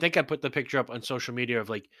 yeah, I think I put the picture up on social media of,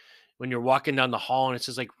 like, when you're walking down the hall and it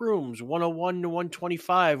says like rooms 101 to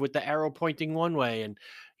 125 with the arrow pointing one way, and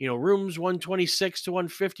rooms 126 to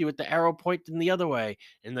 150 with the arrow pointing the other way,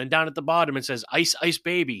 and then down at the bottom it says ice ice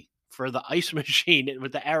baby for the ice machine, and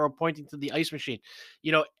with the arrow pointing to the ice machine.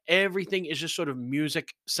 Everything is just sort of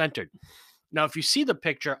music centered. Now if you see the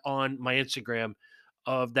picture on my Instagram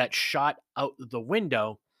of that shot out the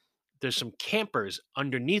window, there's some campers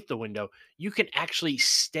underneath the window. You can actually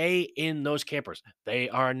stay in those campers. They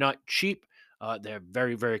are not cheap. They're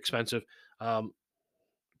very, very expensive. Um,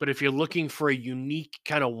 but if you're looking for a unique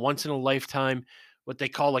kind of once in a lifetime, what they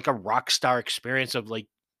call like a rock star experience of, like,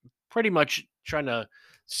 pretty much trying to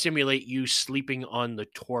simulate you sleeping on the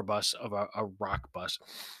tour bus of a rock bus.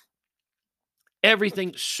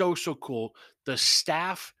 Everything so, so cool. The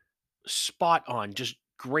staff, spot on, just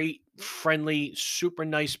great, friendly, super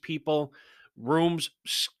nice people. Rooms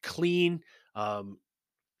clean. Um,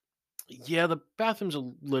 yeah, the bathroom's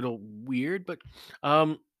a little weird, but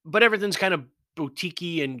everything's kind of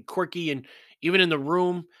boutiquey and quirky, and even in the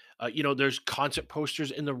room, there's concert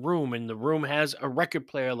posters in the room, and the room has a record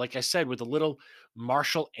player, like I said, with a little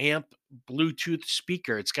Marshall amp Bluetooth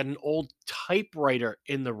speaker. It's got an old typewriter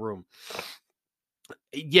in the room.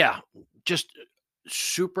 Yeah, just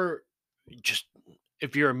super. Just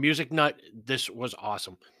if you're a music nut, this was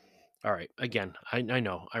awesome. All right, again, I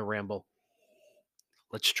know I ramble.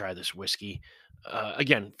 Let's try this whiskey.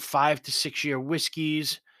 Again, 5 to 6 year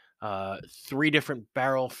whiskeys, three different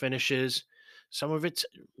barrel finishes. Some of it's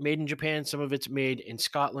made in Japan, some of it's made in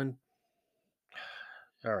Scotland.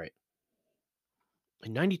 All right. a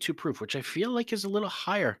 92 proof, which I feel like is a little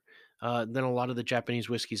higher than a lot of the Japanese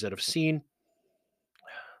whiskeys that I've seen.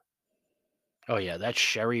 Oh yeah, that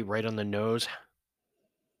sherry right on the nose.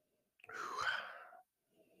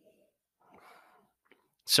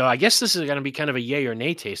 So I guess this is going to be kind of a yay or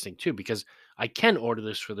nay tasting too, because I can order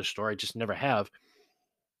this for the store. I just never have.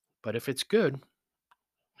 But if it's good,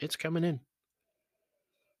 it's coming in.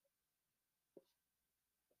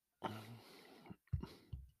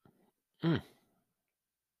 Mm,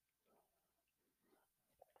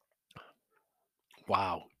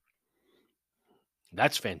 wow,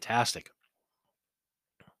 that's fantastic.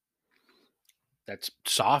 That's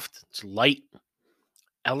soft. It's light,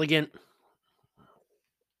 elegant.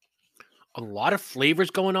 A lot of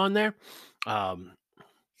flavors going on there. Um,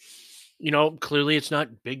 clearly it's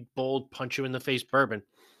not big, bold, punch you in the face bourbon.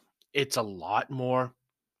 It's a lot more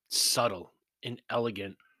subtle and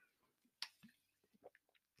elegant,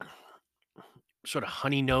 sort of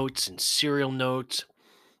honey notes and cereal notes,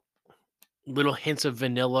 little hints of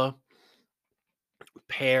vanilla,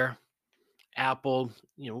 pear, apple,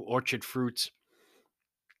 orchard fruits.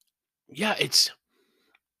 Yeah, it's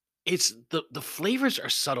the flavors are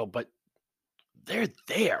subtle, but they're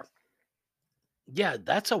there. Yeah,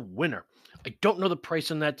 that's a winner. I don't know the price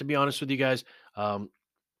on that, to be honest with you guys. Um,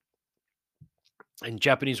 and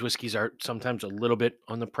Japanese whiskeys are sometimes a little bit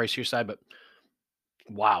on the pricier side, but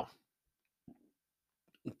wow,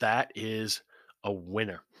 that is a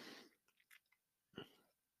winner.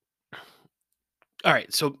 All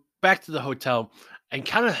right, so back to the hotel, and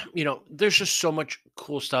kind of, there's just so much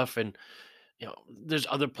cool stuff, and there's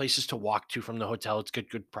other places to walk to from the hotel. It's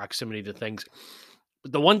good proximity to things.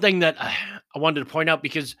 But the one thing that I wanted to point out,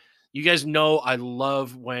 because you guys know I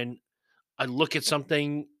love when I look at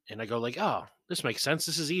something and I go like, "Oh, this makes sense.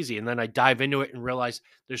 This is easy," and then I dive into it and realize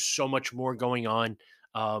there's so much more going on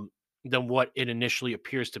um, than what it initially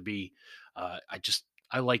appears to be.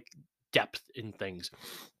 I like depth in things.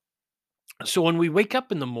 So when we wake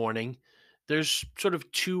up in the morning, there's sort of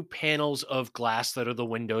two panels of glass that are the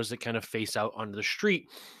windows that kind of face out onto the street,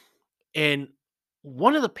 and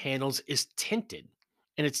one of the panels is tinted,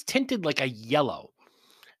 and it's tinted like a yellow.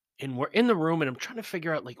 And we're in the room, and I'm trying to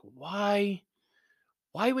figure out like why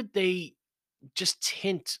would they just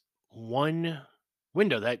tint one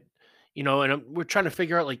window that and we're trying to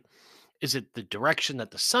figure out like, is it the direction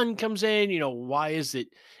that the sun comes in? Why is it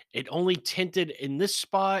only tinted in this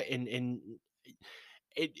spot? And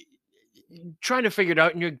it trying to figure it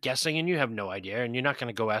out, and you're guessing and you have no idea, and you're not going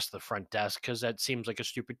to go ask the front desk because that seems like a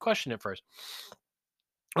stupid question at first.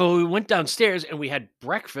 Oh, we went downstairs and we had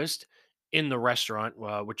breakfast in the restaurant,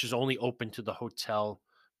 which is only open to the hotel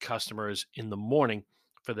customers in the morning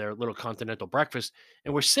for their little continental breakfast.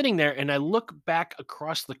 And we're sitting there, and I look back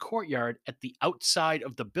across the courtyard at the outside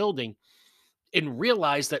of the building and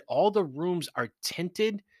realize that all the rooms are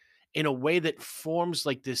tinted in a way that forms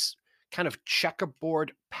like this kind of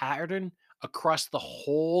checkerboard pattern across the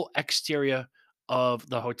whole exterior of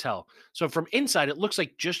the hotel. So from inside, it looks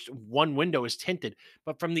like just one window is tinted,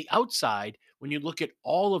 but from the outside, when you look at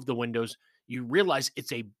all of the windows, you realize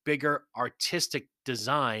it's a bigger artistic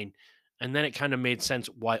design. And then it kind of made sense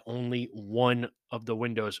why only one of the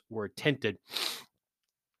windows were tinted.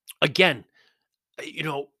 Again,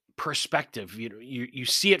 perspective. You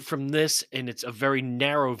see it from this, and it's a very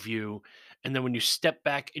narrow view, and then when you step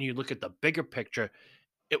back and you look at the bigger picture,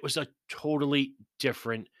 it was a totally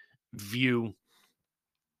different view,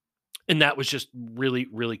 and that was just really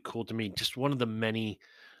really cool to me. Just one of the many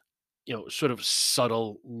sort of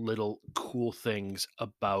subtle little cool things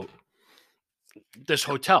about this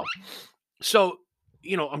hotel. So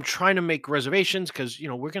I'm trying to make reservations because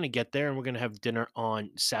we're going to get there and we're going to have dinner on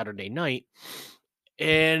Saturday night.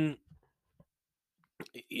 And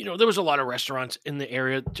there was a lot of restaurants in the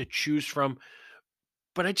area to choose from,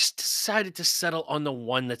 but I just decided to settle on the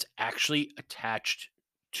one that's actually attached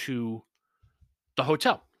to the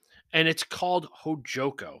hotel. And it's called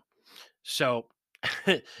Hojoko. So,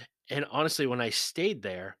 and honestly, when I stayed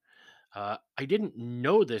there, I didn't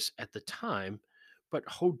know this at the time, but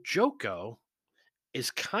Hojoko is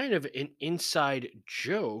kind of an inside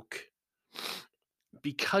joke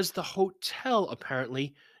because the hotel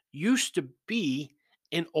apparently used to be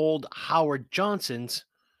an old Howard Johnson's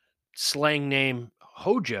slang name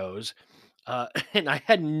Hojo's. And I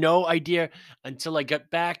had no idea until I got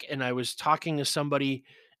back and I was talking to somebody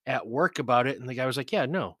at work about it. And the guy was like, "Yeah,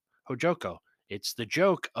 no, Hojoko. It's the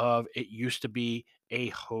joke of it used to be a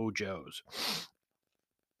Hojo's."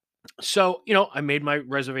 So, I made my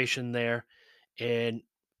reservation there, and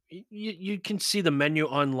you can see the menu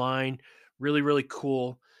online. Really, really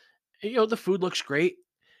cool. And, the food looks great.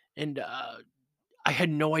 And I had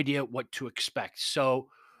no idea what to expect. So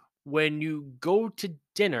when you go to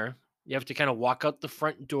dinner, you have to kind of walk out the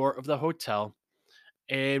front door of the hotel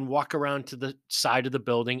and walk around to the side of the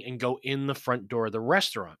building and go in the front door of the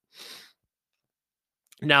restaurant.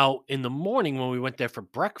 Now, in the morning when we went there for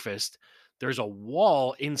breakfast, there's a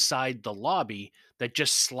wall inside the lobby that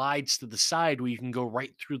just slides to the side where you can go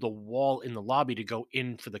right through the wall in the lobby to go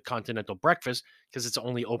in for the continental breakfast because it's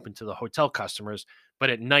only open to the hotel customers. But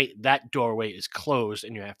at night, that doorway is closed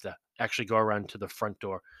and you have to actually go around to the front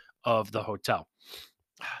door of the hotel.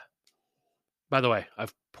 By the way,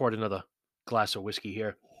 I've poured another glass of whiskey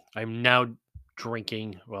here. I'm now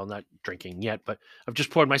drinking, well, not drinking yet, but I've just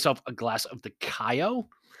poured myself a glass of the Kaio.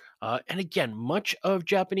 And again, much of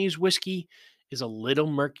Japanese whiskey is a little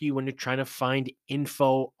murky when you're trying to find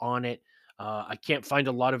info on it. I can't find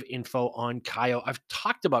a lot of info on Kaio. I've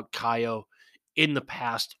talked about Kaio in the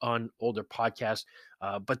past on older podcasts,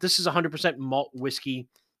 but this is 100% malt whiskey.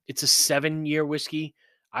 It's a 7-year whiskey.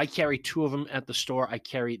 I carry two of them at the store. I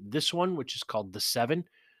carry this one, which is called the Seven,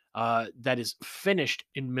 that is finished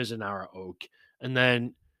in Mizunara oak. And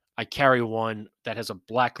then I carry one that has a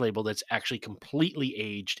black label that's actually completely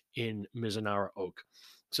aged in Mizunara oak.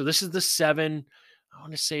 So this is the Seven. I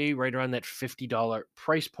want to say right around that $50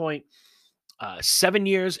 price point. 7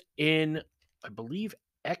 years in, I believe,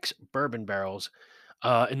 ex bourbon barrels.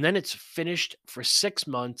 And then it's finished for 6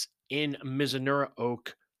 months in Mizunara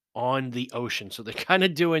oak on the ocean. So they're kind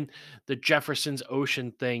of doing the Jefferson's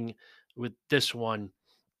Ocean thing with this one,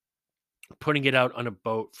 putting it out on a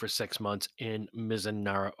boat for 6 months in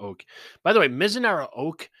Mizunara oak. By the way, Mizunara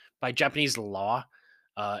oak by Japanese law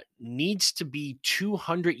needs to be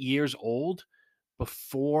 200 years old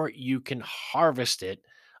before you can harvest it.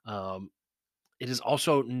 Um, it is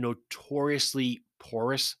also notoriously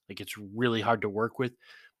porous, like it's really hard to work with,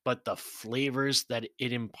 but the flavors that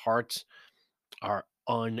it imparts are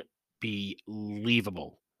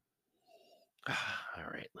unbelievable. All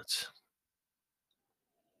right, let's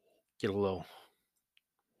get a little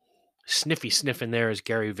sniffy sniff in there, as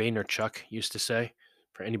Gary Vaynerchuk used to say,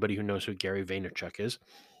 for anybody who knows who Gary Vaynerchuk is.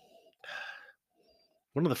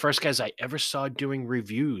 One of the first guys I ever saw doing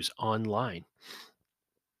reviews online.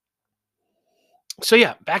 So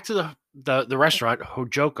yeah, back to the restaurant,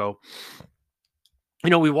 Hojoko.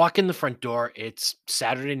 We walk in the front door. It's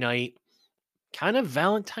Saturday night, kind of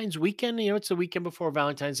Valentine's weekend. It's the weekend before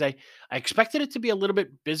Valentine's Day. I expected it to be a little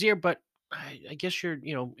bit busier, but I guess you're,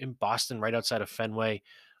 in Boston, right outside of Fenway.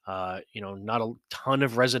 Not a ton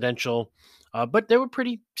of residential, but they were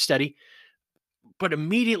pretty steady. But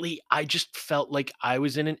immediately, I just felt like I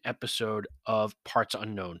was in an episode of Parts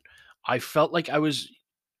Unknown. I felt like I was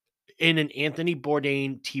in an Anthony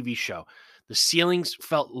Bourdain TV show. The ceilings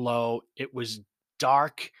felt low. It was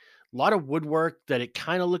dark. A lot of woodwork that it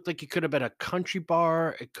kind of looked like it could have been a country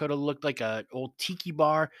bar. It could have looked like an old tiki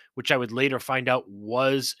bar, which I would later find out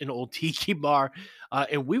was an old tiki bar.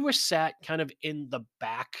 And we were sat kind of in the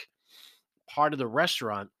back part of the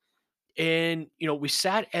restaurant. And, we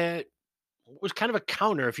sat at what was kind of a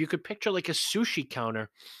counter. If you could picture like a sushi counter,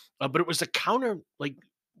 but it was a counter like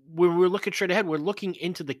when we're looking straight ahead, we're looking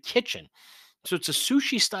into the kitchen. So it's a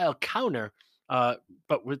sushi style counter, uh,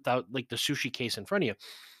 but without like the sushi case in front of you.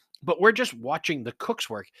 But we're just watching the cooks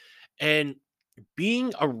work. And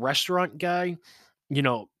being a restaurant guy, you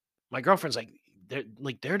know, my girlfriend's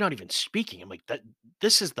they're not even speaking. I'm like, that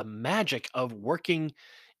this is the magic of working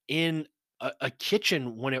in a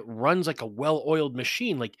kitchen when it runs like a well-oiled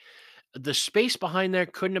machine. Like the space behind there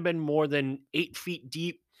couldn't have been more than 8 feet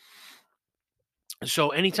deep. So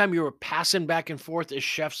anytime you were passing back and forth as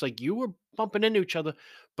chefs, like you were bumping into each other,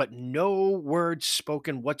 but no words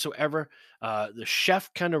spoken whatsoever. The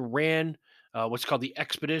chef kind of ran what's called the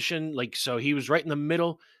expedition. Like, so he was right in the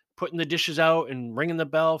middle, putting the dishes out and ringing the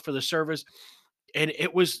bell for the servers. And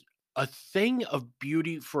it was a thing of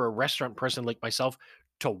beauty for a restaurant person like myself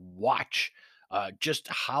to watch just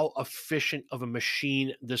how efficient of a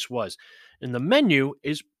machine this was. And the menu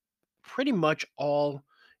is pretty much all,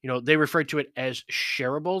 they refer to it as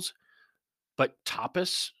shareables, but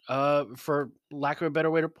tapas, for lack of a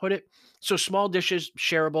better way to put it. So small dishes,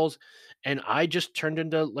 shareables, and I just turned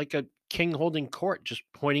into like a king holding court, just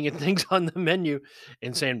pointing at things on the menu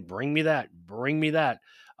and saying, "Bring me that, bring me that."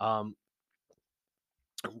 Um,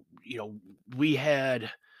 you know, we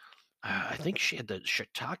had, I think she had the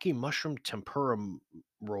shiitake mushroom tempura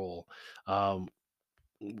roll. Um,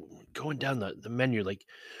 Going down the menu, like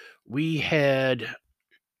we had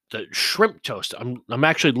the shrimp toast. I'm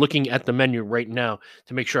actually looking at the menu right now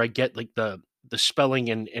to make sure I get like the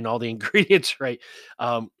spelling and all the ingredients right.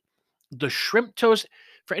 Um, the shrimp toast,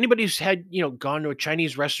 for anybody who's had, gone to a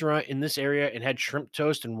Chinese restaurant in this area and had shrimp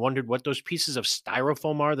toast and wondered what those pieces of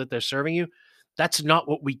styrofoam are that they're serving you, that's not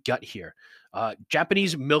what we got here.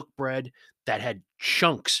 Japanese milk bread that had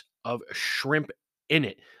chunks of shrimp in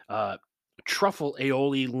it, truffle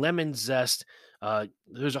aioli, lemon zest.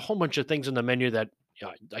 There's a whole bunch of things on the menu that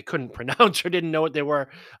I couldn't pronounce or didn't know what they were,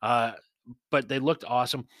 uh, but they looked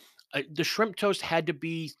awesome. The shrimp toast had to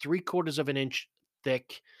be 3/4 of an inch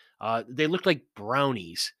thick. They looked like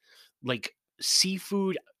brownies, like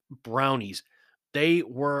seafood brownies. They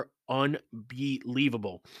were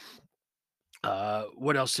unbelievable.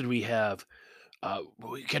 What else did we have?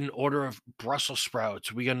 We got an order of Brussels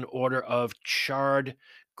sprouts. We got an order of charred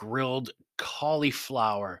grilled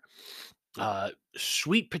cauliflower,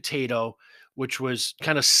 sweet potato, which was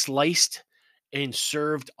kind of sliced and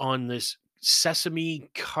served on this sesame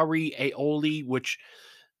curry aioli, which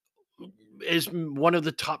is one of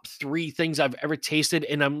the top three things I've ever tasted.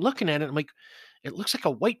 And I'm looking at it, I'm like, it looks like a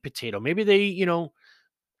white potato. Maybe they,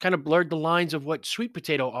 kind of blurred the lines of what sweet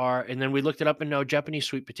potato are. And then we looked it up and now Japanese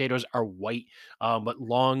sweet potatoes are white, but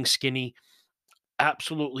long, skinny,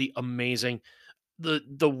 absolutely amazing. The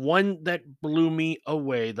one that blew me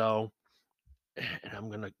away though, and I'm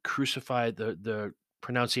gonna crucify the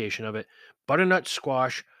pronunciation of it, butternut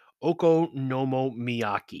squash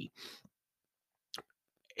okonomiyaki.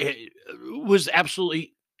 It was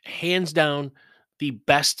absolutely hands down the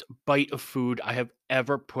best bite of food I have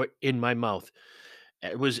ever put in my mouth.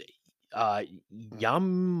 It was uh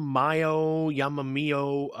yamamio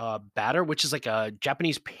batter, which is like a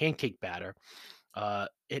Japanese pancake batter.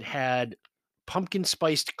 It had pumpkin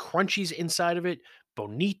spiced crunchies inside of it,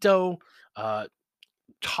 bonito, uh,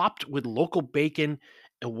 topped with local bacon,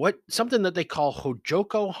 and what something that they call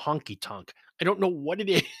hojoko honky tonk. I don't know what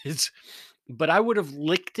it is, but I would have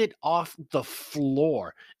licked it off the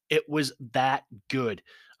floor. It was that good.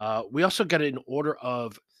 We also got an order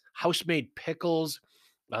of house made pickles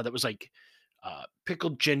that was like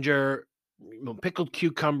pickled ginger, pickled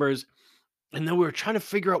cucumbers, and then we were trying to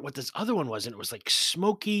figure out what this other one was, and it was like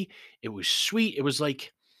smoky. It was sweet. It was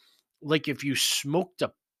like if you smoked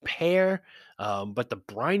a pear, but the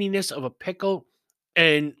brininess of a pickle,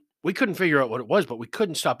 and we couldn't figure out what it was, but we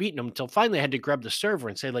couldn't stop eating them until finally I had to grab the server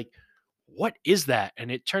and say, like, "What is that?" And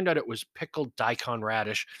it turned out it was pickled daikon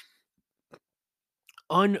radish.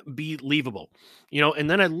 Unbelievable, and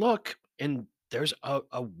then I look and there's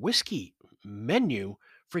a whiskey menu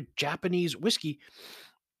for Japanese whiskey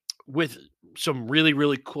with some really,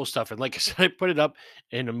 really cool stuff. And like I said, I put it up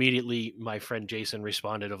and immediately my friend Jason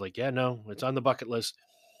responded of like, yeah, no, it's on the bucket list.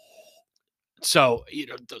 So,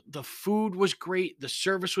 the food was great. The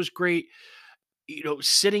service was great.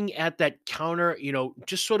 Sitting at that counter,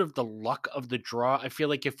 just sort of the luck of the draw. I feel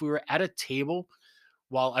like if we were at a table,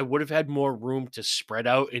 while I would have had more room to spread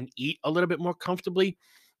out and eat a little bit more comfortably,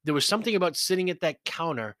 there was something about sitting at that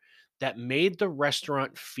counter that made the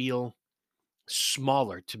restaurant feel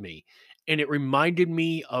smaller to me. And it reminded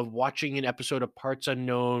me of watching an episode of Parts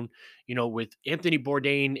Unknown, with Anthony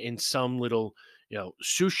Bourdain in some little,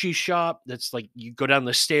 sushi shop that's like you go down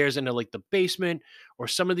the stairs into like the basement, or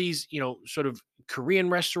some of these, sort of Korean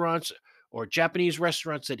restaurants or Japanese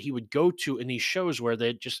restaurants that he would go to in these shows where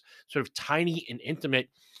they're just sort of tiny and intimate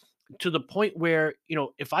to the point where,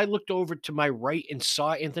 if I looked over to my right and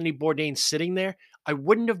saw Anthony Bourdain sitting there, I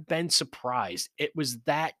wouldn't have been surprised. It was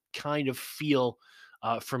that kind of feel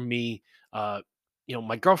for me.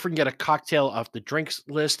 My girlfriend got a cocktail off the drinks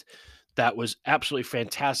list that was absolutely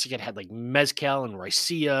fantastic. It had like mezcal and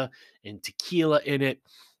raicilla and tequila in it,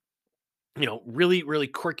 really, really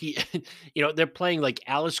quirky. They're playing like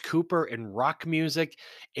Alice Cooper and rock music.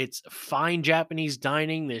 It's fine Japanese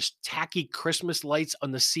dining. There's tacky Christmas lights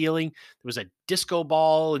on the ceiling. There was a disco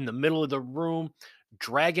ball in the middle of the room.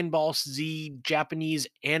 Dragon Ball Z Japanese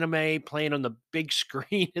anime playing on the big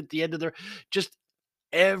screen at the end of the just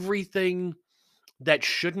everything that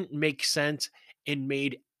shouldn't make sense and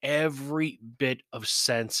made every bit of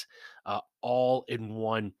sense all in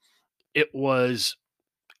one. It was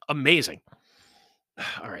amazing.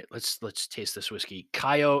 All right, let's taste this whiskey.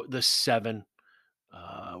 Kaio the 7.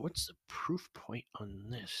 What's the proof point on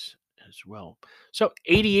this as well? So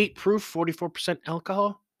 88 proof, 44%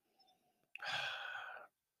 alcohol.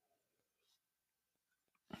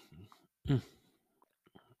 Mm.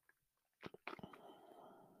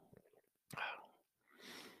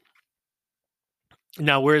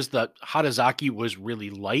 Now, whereas the Hatazaki was really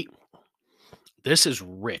light, this is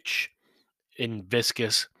rich and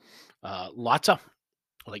viscous. Lots of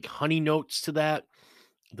like honey notes to that.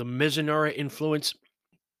 The Mizunara influence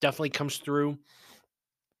definitely comes through.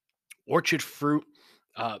 Orchard fruit.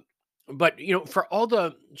 But, for all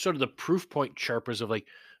the sort of the proof point chirpers of like,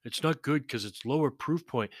 it's not good because it's lower proof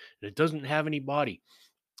point and it doesn't have any body.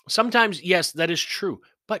 Sometimes, yes, that is true,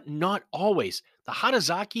 but not always. The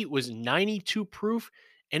Harazaki was 92 proof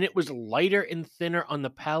and it was lighter and thinner on the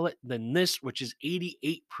palate than this, which is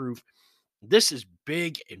 88 proof. This is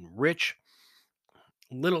big and rich,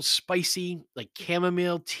 little spicy, like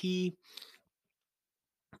chamomile tea.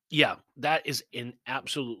 Yeah, that is an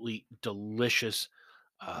absolutely delicious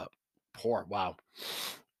uh, pour. Wow.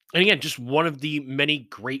 And again, just one of the many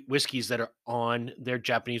great whiskeys that are on their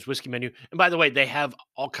Japanese whiskey menu. And by the way, they have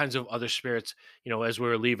all kinds of other spirits. As we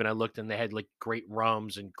were leaving, I looked and they had like great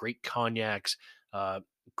rums and great cognacs, uh,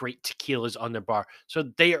 great tequilas on their bar.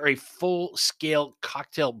 So they are a full scale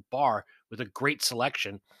cocktail bar with a great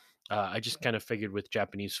selection. I just kind of figured with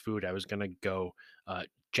Japanese food, I was going to go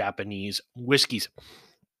Japanese whiskeys.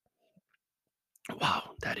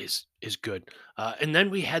 Wow, that is good. And then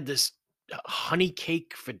we had this honey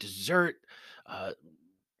cake for dessert uh,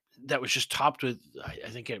 that was just topped with, I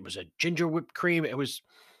think it was a ginger whipped cream. It was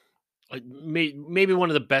maybe one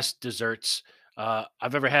of the best desserts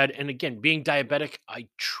I've ever had. And again, being diabetic, I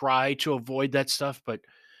try to avoid that stuff, but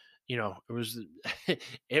it was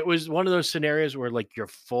it was one of those scenarios where like you're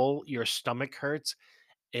full, your stomach hurts,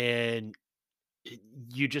 and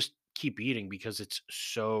you just keep eating because it's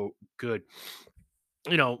so good.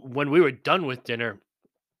 When we were done with dinner,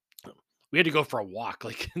 we had to go for a walk.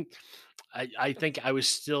 Like, I think I was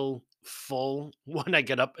still full when I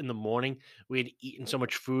got up in the morning. We had eaten so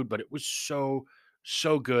much food, but it was so,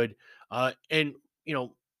 so good. And, you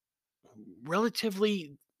know,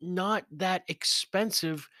 relatively not that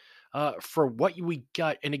expensive for what we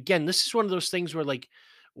got. And again, this is one of those things where, like,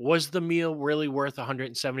 was the meal really worth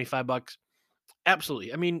 $175?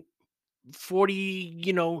 Absolutely. I mean,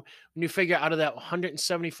 40, when you figure out of that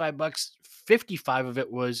 $175, 55 of it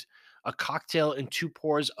was a cocktail and two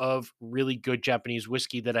pours of really good Japanese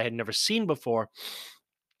whiskey that I had never seen before.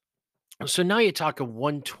 So now you're talking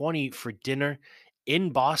 120 for dinner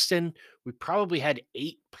in Boston. We probably had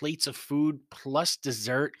 8 plates of food plus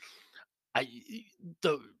dessert. I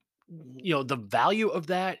the the value of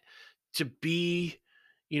that to be,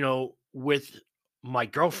 with my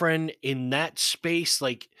girlfriend in that space,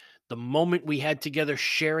 like the moment we had together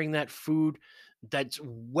sharing that food, that's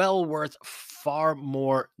well worth far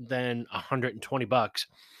more than $120.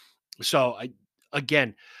 So I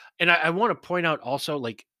again, and I want to point out also,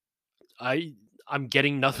 like I I'm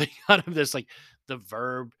getting nothing out of this. Like the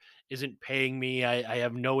verb isn't paying me. I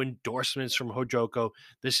have no endorsements from Hojoko.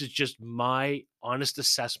 This is just my honest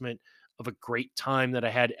assessment of a great time that I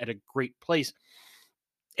had at a great place.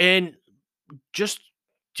 And just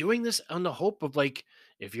doing this on the hope of like,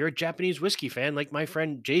 if you're a Japanese whiskey fan, like my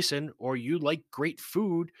friend Jason, or you like great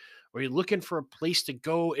food, or you're looking for a place to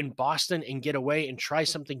go in Boston and get away and try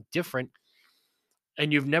something different,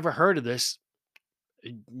 and you've never heard of this,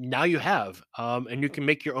 now you have, and you can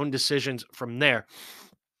make your own decisions from there.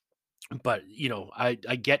 But I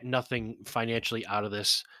get nothing financially out of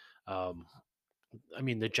this. um I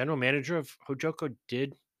mean, the general manager of Hojoko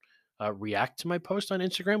did react to my post on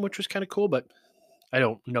Instagram, which was kind of cool, but I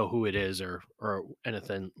don't know who it is or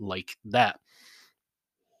anything like that.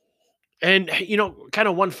 And kind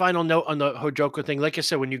of one final note on the Hojoko thing. Like I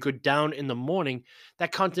said, when you go down in the morning,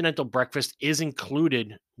 that continental breakfast is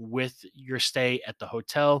included with your stay at the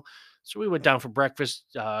hotel. So we went down for breakfast,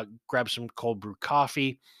 grabbed some cold brew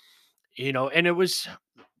coffee, and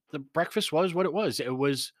the breakfast was what it was. It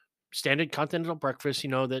was standard continental breakfast,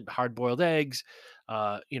 that hard boiled eggs,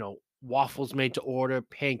 waffles made to order,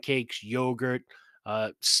 pancakes, yogurt,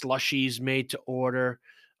 slushies made to order,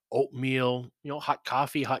 oatmeal, hot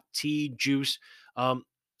coffee, hot tea, juice. Um,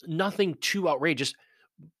 Nothing too outrageous,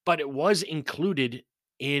 but it was included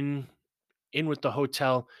in with the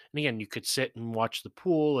hotel. And again, you could sit and watch the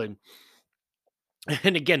pool, and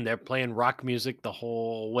and again, they're playing rock music the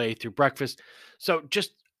whole way through breakfast. So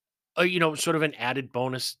just sort of an added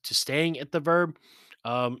bonus to staying at the Verb.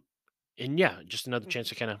 Um, and yeah, just another chance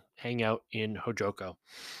to kind of hang out in Hojoko.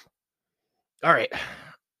 All right.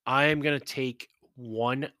 I'm going to take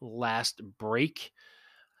one last break.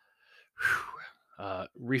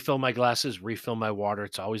 Refill my glasses, refill my water.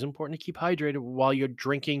 It's always important to keep hydrated while you're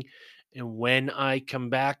drinking. And when I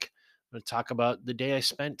come back, I'm going to talk about the day I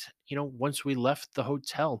spent, once we left the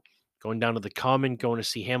hotel, going down to the Common, going to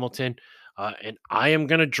see Hamilton. And I am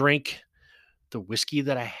going to drink the whiskey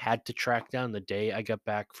that I had to track down the day I got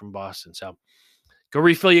back from Boston. So go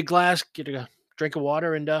refill your glass, get a drink of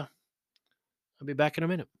water, and I'll be back in a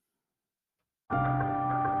minute.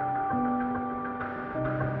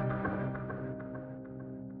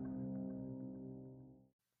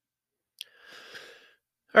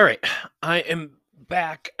 All right, I am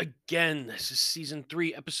back again. This is season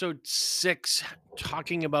 3, episode 6,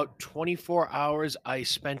 talking about 24 hours I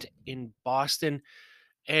spent in Boston.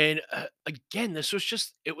 And again,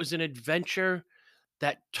 it was an adventure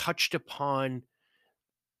that touched upon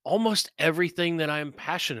almost everything that I'm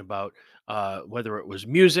passionate about, whether it was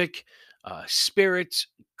music, spirits,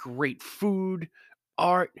 great food,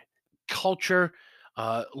 art, culture,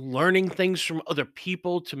 learning things from other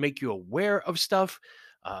people to make you aware of stuff.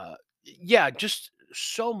 Yeah, just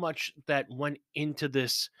so much that went into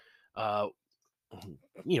this. Uh,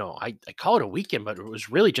 I call it a weekend, but it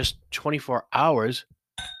was really just 24 hours.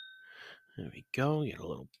 There we go. Get a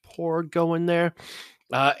little pour going there.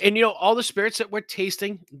 And all the spirits that we're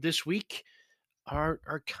tasting this week are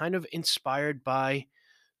kind of inspired by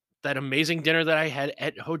that amazing dinner that I had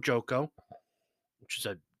at Hojoko, which is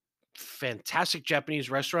a fantastic Japanese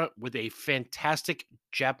restaurant with a fantastic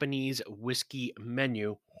Japanese whiskey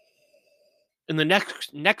menu. And the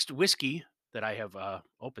next whiskey that I have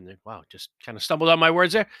opened there, wow, just kind of stumbled on my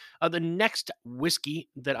words there. The next whiskey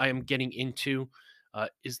that I am getting into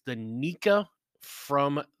is the Nika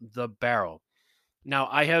from the Barrel. Now,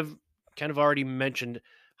 I have kind of already mentioned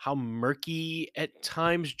how murky at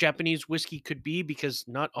times Japanese whiskey could be because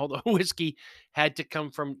not all the whiskey had to come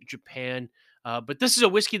from Japan. But this is a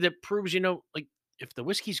whiskey that proves, like if the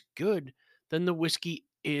whiskey's good, then the whiskey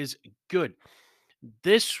is good.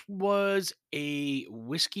 This was a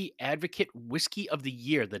whiskey advocate whiskey of the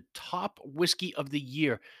year, the top whiskey of the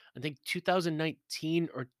year. I think 2019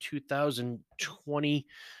 or 2020.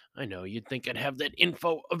 I know you'd think I'd have that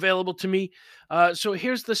info available to me. So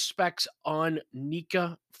here's the specs on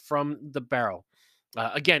Nika from the Barrel.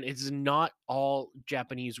 Again, it's not all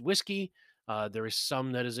Japanese whiskey. There is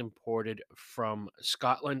some that is imported from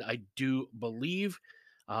Scotland, I do believe.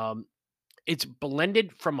 Um, it's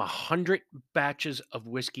blended from 100 batches of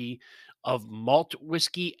whiskey, of malt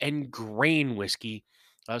whiskey and grain whiskey.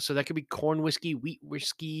 So that could be corn whiskey, wheat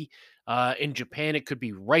whiskey. In Japan, it could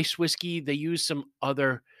be rice whiskey. They use some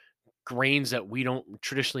other grains that we don't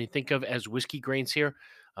traditionally think of as whiskey grains here.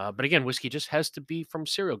 But again, whiskey just has to be from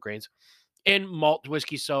cereal grains. And malt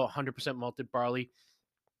whiskey, so 100% malted barley,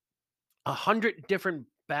 100 different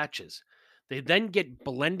batches. They then get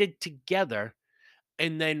blended together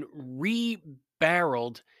and then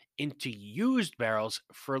re-barreled into used barrels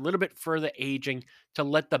for a little bit further aging to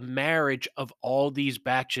let the marriage of all these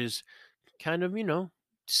batches kind of,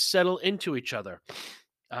 settle into each other.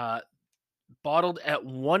 Uh, Bottled at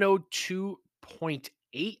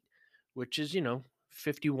 102.8, which is,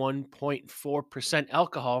 51.4%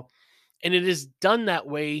 alcohol. And it is done that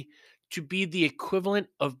way to be the equivalent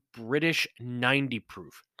of British 90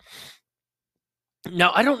 proof.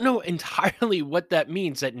 Now, I don't know entirely what that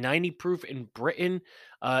means, that 90 proof in Britain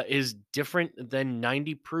is different than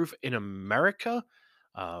 90 proof in America.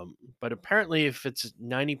 But apparently, if it's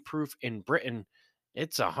 90 proof in Britain,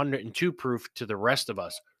 it's 102 proof to the rest of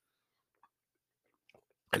us.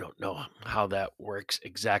 I don't know how that works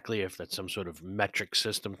exactly, if that's some sort of metric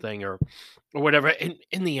system thing or whatever.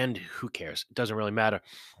 In the end, who cares? It doesn't really matter.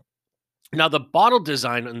 Now, the bottle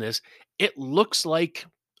design on this, it looks like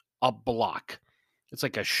a block. It's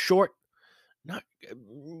like a short, not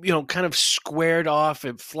kind of squared off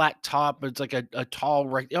and flat top. It's like a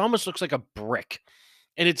tall it almost looks like a brick.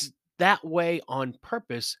 And it's that way on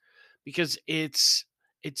purpose because it's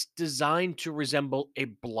designed to resemble a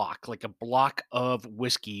block, like a block of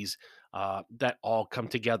whiskeys that all come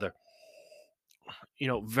together.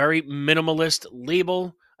 Very minimalist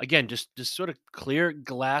label. Again, just sort of clear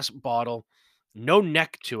glass bottle, no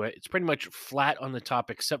neck to it. It's pretty much flat on the top,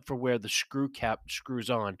 except for where the screw cap screws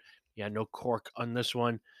on. Yeah, no cork on this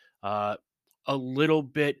one. Uh, a little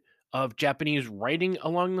bit of Japanese writing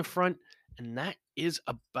along the front, and that is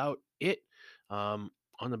about it. On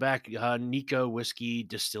the back, Nika Whiskey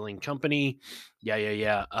Distilling Company.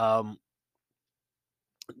 Yeah.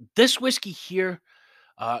 This whiskey here,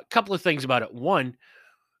 a couple of things about it. One,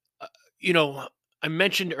 uh, you know, I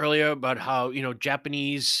mentioned earlier about how,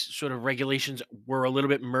 Japanese sort of regulations were a little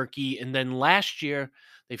bit murky. And then last year,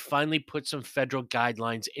 they finally put some federal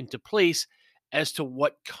guidelines into place as to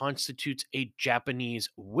what constitutes a Japanese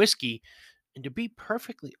whiskey. And to be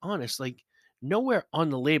perfectly honest, like nowhere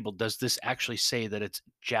on the label does this actually say that it's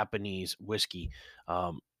Japanese whiskey.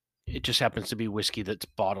 Um, it just happens to be whiskey that's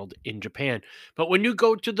bottled in Japan. But when you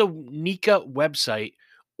go to the Nika website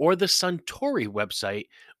or the Suntory website,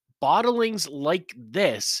 bottlings like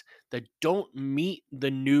this that don't meet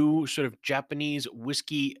the new sort of Japanese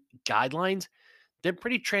whiskey guidelines, they're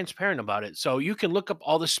pretty transparent about it. So you can look up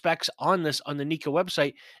all the specs on this on the Nika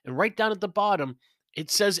website, and right down at the bottom,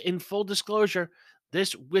 it says in full disclosure,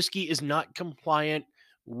 This whiskey is not compliant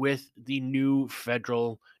with the new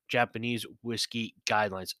federal Japanese whiskey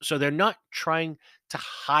guidelines. So they're not trying to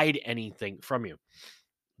hide anything from you.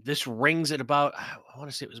 This rings at about, I want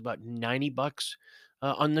to say it was about 90 bucks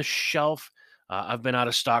on the shelf. I've been out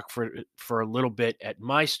of stock for a little bit at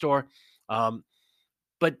my store. Um,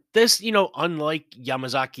 but this, unlike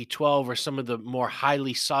Yamazaki 12 or some of the more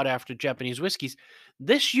highly sought after Japanese whiskeys,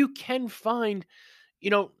 this you can find,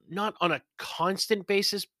 not on a constant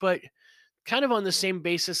basis, but kind of on the same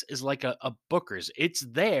basis as like a Booker's. It's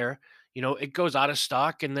there, it goes out of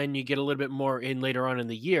stock and then you get a little bit more in later on in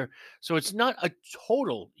the year. So it's not a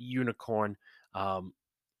total unicorn. Um,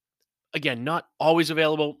 Again, not always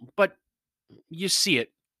available, but you see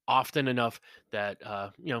it often enough that,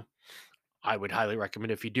 I would highly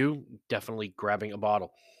recommend if you do, definitely grabbing a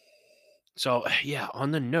bottle. So, yeah,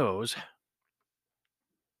 on the nose,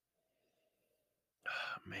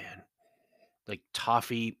 man, like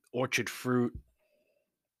toffee, orchard fruit,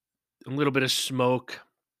 a little bit of smoke.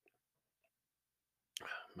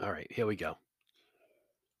 All right, here we go.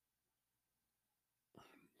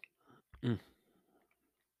 Mm.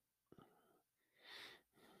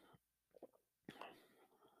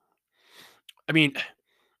 I mean,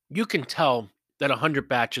 you can tell that 100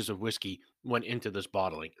 batches of whiskey went into this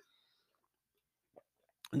bottling.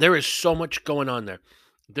 There is so much going on there.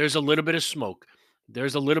 There's a little bit of smoke.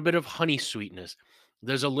 There's a little bit of honey sweetness.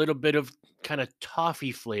 There's a little bit of kind of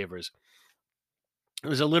toffee flavors.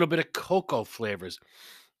 There's a little bit of cocoa flavors.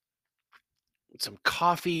 Some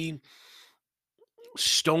coffee,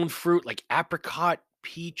 stone fruit like apricot,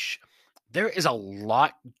 peach. There is a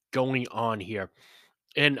lot going on here.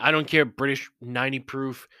 And I don't care British 90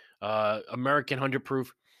 proof, American 100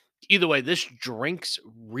 proof. Either way, this drink's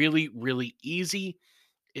really, really easy.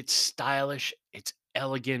 It's stylish, it's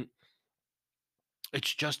elegant.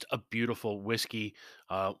 It's just a beautiful whiskey.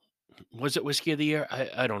 Uh, was it whiskey of the year?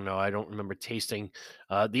 I don't know. I don't remember tasting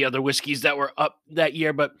the other whiskeys that were up that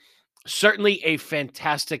year, but certainly a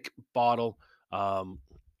fantastic bottle. Um,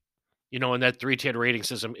 and that three-tiered rating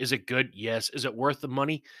system. Is it good? Yes. Is it worth the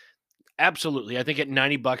money? Absolutely. I think at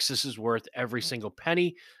 90 bucks, this is worth every single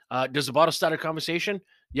penny. Does the bottle start a conversation?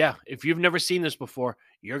 Yeah. If you've never seen this before,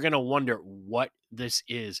 you're going to wonder what this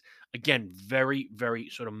is. Again, very, very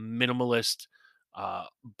sort of minimalist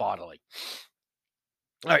bottling.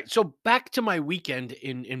 All right. So back to my weekend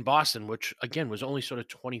in Boston, which again was only sort of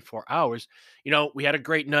 24 hours. We had a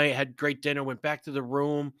great night, had great dinner, went back to the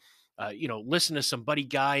room, listened to some Buddy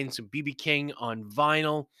Guy and some BB King on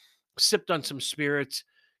vinyl, sipped on some spirits,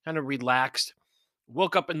 kind of relaxed.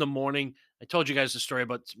 Woke up in the morning. I told you guys the story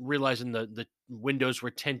about realizing the windows were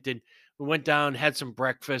tinted. We went down, had some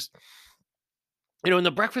breakfast. And the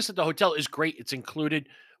breakfast at the hotel is great. It's included.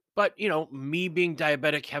 But, me being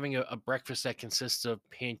diabetic, having a breakfast that consists of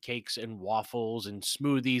pancakes and waffles and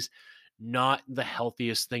smoothies, not the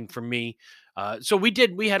healthiest thing for me. So we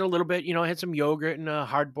had a little bit, I had some yogurt and a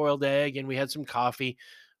hard boiled egg and we had some coffee,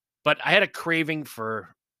 but I had a craving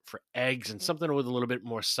for eggs and something with a little bit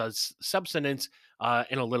more substance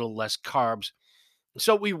and a little less carbs.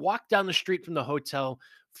 So we walked down the street from the hotel,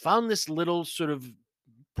 found this little sort of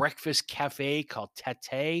breakfast cafe called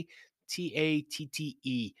Tate,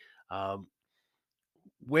 Tatte, um,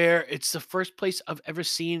 where it's the first place I've ever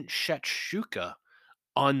seen shakshuka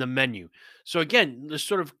on the menu. So again, the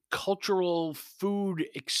sort of cultural food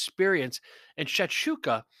experience and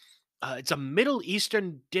shakshuka. It's a Middle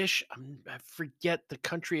Eastern dish. I forget the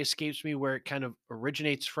country escapes me where it kind of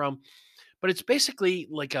originates from, but it's basically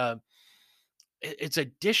like it's a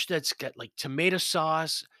dish that's got like tomato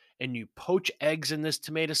sauce and you poach eggs in this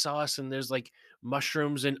tomato sauce and there's like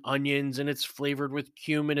mushrooms and onions and it's flavored with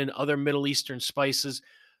cumin and other Middle Eastern spices.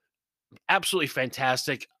 Absolutely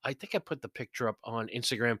fantastic. I think I put the picture up on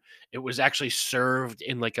Instagram. It was actually served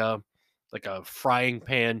in like a frying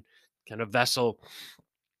pan kind of vessel.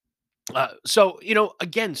 So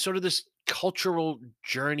again, sort of this cultural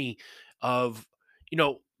journey of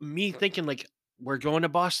me thinking like we're going to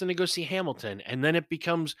Boston to go see Hamilton, and then it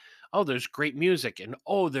becomes, oh, there's great music, and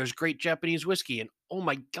oh, there's great Japanese whiskey, and oh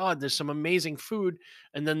my God, there's some amazing food,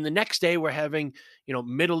 and then the next day we're having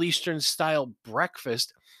Middle Eastern style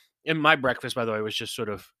breakfast. And my breakfast, by the way, was just sort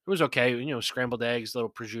of, it was okay, scrambled eggs, little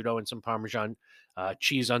prosciutto, and some Parmesan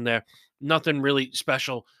cheese on there. Nothing really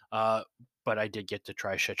special. But I did get to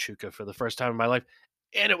try shakshuka for the first time in my life,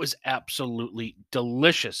 and it was absolutely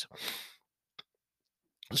delicious.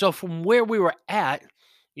 So from where we were at,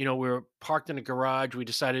 we were parked in a garage. We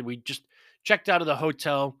decided we just checked out of the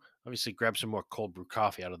hotel. Obviously, grabbed some more cold brew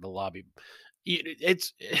coffee out of the lobby.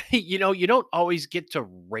 It's you don't always get to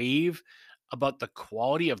rave about the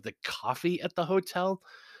quality of the coffee at the hotel,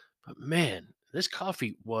 but man, this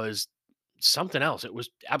coffee was something else. It was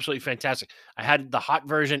absolutely fantastic. I had the hot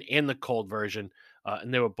version and the cold version,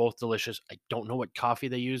 and they were both delicious. I don't know what coffee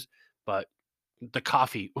they use, but the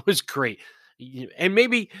coffee was great. And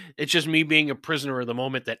maybe it's just me being a prisoner of the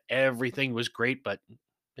moment that everything was great, but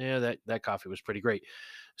yeah, that coffee was pretty great.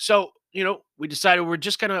 So, we decided we're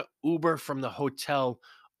just gonna Uber from the hotel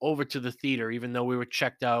over to the theater, even though we were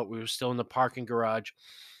checked out. We were still in the parking garage.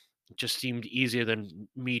 It just seemed easier than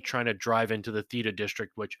me trying to drive into the theater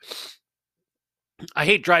district, which I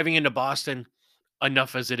hate driving into Boston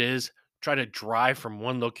enough as it is. Try to drive from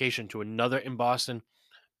one location to another in Boston,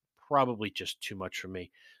 probably just too much for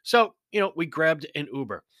me. So, we grabbed an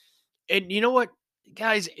Uber. And you know what,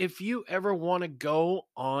 guys, if you ever want to go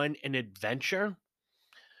on an adventure,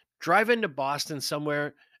 drive into Boston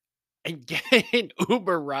somewhere and get an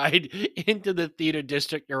Uber ride into the theater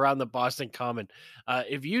district around the Boston Common.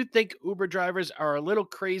 If you think Uber drivers are a little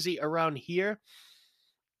crazy around here,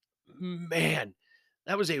 man,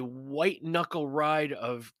 that was a white knuckle ride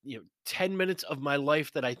of 10 minutes of my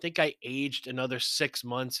life that I think I aged another 6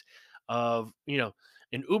 months of,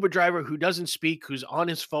 an Uber driver who doesn't speak, who's on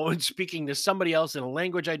his phone speaking to somebody else in a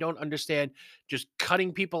language I don't understand, just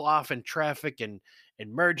cutting people off in traffic and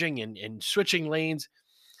merging and switching lanes.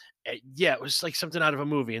 Yeah, it was like something out of a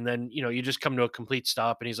movie. And then, you just come to a complete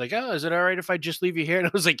stop and he's like, "Oh, is it all right if I just leave you here?" And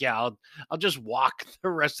I was like, "Yeah, I'll just walk the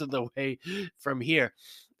rest of the way from here."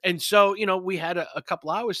 And so, we had a couple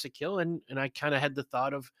hours to kill, and I kind of had the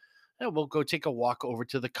thought of, "Yeah, we'll go take a walk over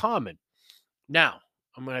to the Common." Now,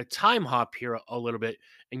 I'm going to time hop here a little bit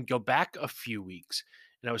and go back a few weeks.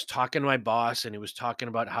 And I was talking to my boss, and he was talking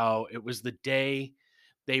about how it was the day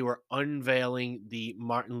they were unveiling the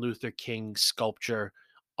Martin Luther King sculpture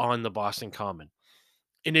on the Boston Common.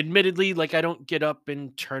 And admittedly, like, I don't get up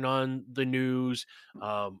and turn on the news.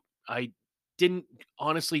 I didn't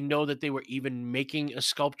honestly know that they were even making a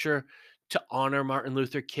sculpture to honor Martin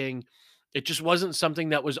Luther King. It just wasn't something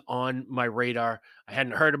that was on my radar. I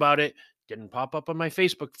hadn't heard about it, didn't pop up on my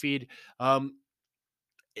Facebook feed. Um,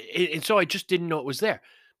 and so I just didn't know it was there.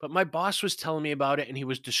 But my boss was telling me about it, and he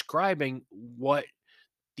was describing what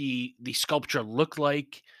the sculpture looked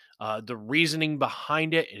like, the reasoning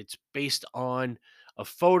behind it. It's based on a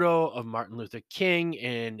photo of Martin Luther King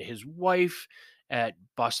and his wife at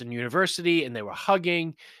Boston University, and they were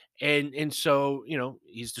hugging. And so,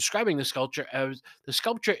 he's describing the sculpture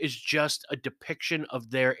is just a depiction of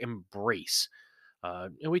their embrace.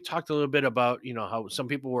 And we talked a little bit about, how some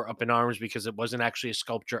people were up in arms because it wasn't actually a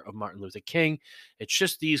sculpture of Martin Luther King. It's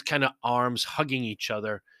just these kind of arms hugging each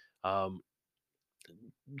other. Um,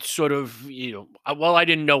 Sort of, well, I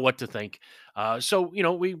didn't know what to think. So,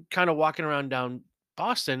 we kind of walking around down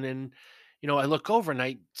Boston, and, I look over and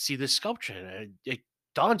I see this sculpture, and it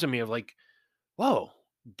dawns on me of like, whoa,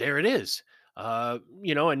 there it is.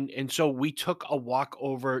 And so we took a walk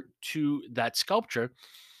over to that sculpture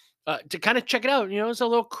to kind of check it out. There's a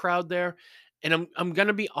little crowd there. And I'm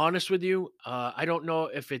gonna be honest with you. I don't know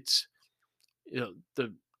if it's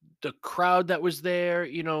the crowd that was there,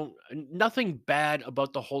 nothing bad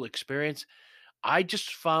about the whole experience. I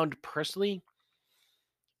just found personally,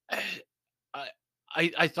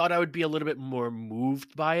 I I thought I would be a little bit more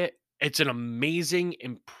moved by it. It's an amazing,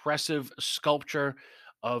 impressive sculpture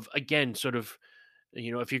of, again, sort of,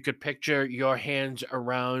 if you could picture your hands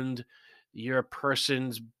around your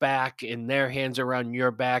person's back and their hands around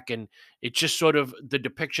your back, and it's just sort of the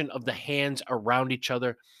depiction of the hands around each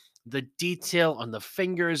other, the detail on the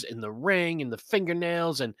fingers and the ring and the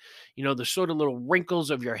fingernails, and the sort of little wrinkles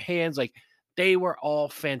of your hands, like, they were all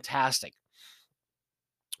fantastic.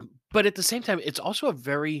 But at the same time, it's also a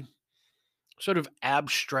very sort of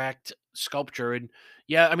abstract sculpture. And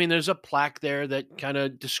yeah, I mean, there's a plaque there that kind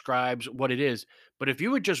of describes what it is. But if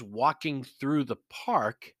you were just walking through the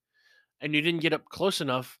park and you didn't get up close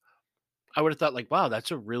enough, I would have thought, like, wow,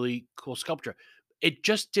 that's a really cool sculpture. It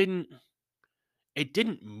just didn't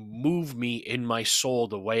move me in my soul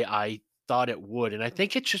the way I thought it would. And I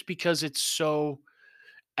think it's just because it's so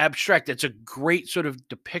abstract. It's a great sort of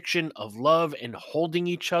depiction of love and holding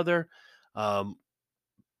each other. Um,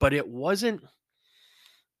 but it wasn't,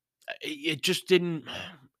 it just didn't,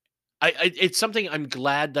 it's something I'm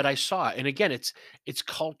glad that I saw. And again, it's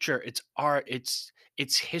culture, it's art,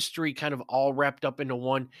 it's history kind of all wrapped up into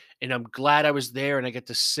one. And I'm glad I was there and I get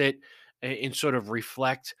to sit and sort of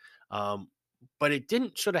reflect. Um, but it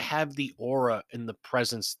didn't sort of have the aura and the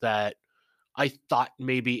presence that I thought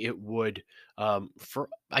maybe it would, for,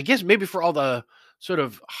 I guess, maybe for all the sort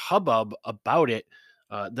of hubbub about it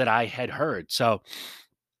that I had heard. So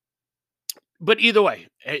But either way,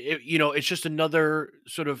 it's just another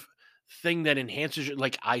sort of thing that enhances your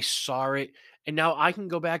like, I saw it, and now I can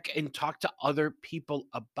go back and talk to other people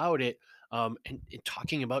about it, and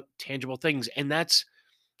talking about tangible things, and that's,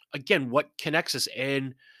 again, what connects us,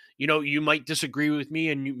 and, you might disagree with me,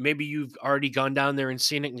 and maybe you've already gone down there and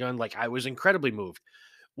seen it and gone, like, "I was incredibly moved."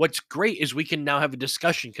 What's great is we can now have a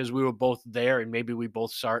discussion because we were both there and maybe we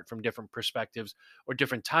both saw it from different perspectives or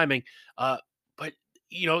different timing. But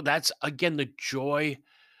that's again the joy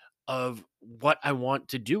of what I want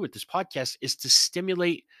to do with this podcast is to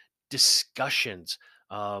stimulate discussions.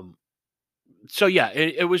 Um, so yeah,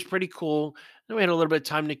 it was pretty cool. Then we had a little bit of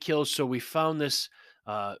time to kill, so we found this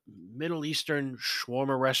Middle Eastern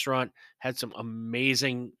shawarma restaurant. Had some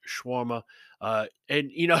amazing shawarma,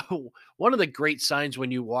 and one of the great signs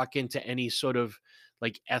when you walk into any sort of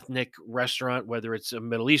like ethnic restaurant, whether it's a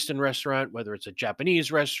Middle Eastern restaurant, whether it's a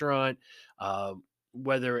Japanese restaurant, uh,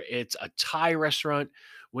 whether it's a Thai restaurant,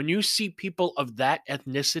 when you see people of that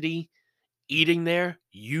ethnicity eating there,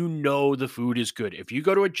 the food is good. If you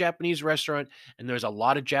go to a Japanese restaurant and there's a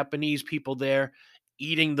lot of Japanese people there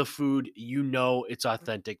eating the food, it's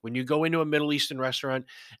authentic. When you go into a Middle Eastern restaurant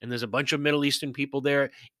and there's a bunch of Middle Eastern people there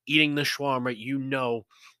eating the shawarma,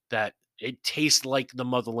 that it tastes like the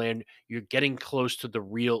motherland. You're getting close to the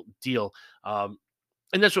real deal. And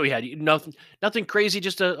that's what we had. Nothing crazy,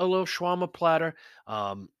 just a little shawarma platter.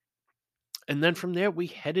 Um, and then from there, we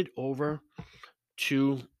headed over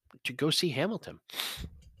to go see Hamilton.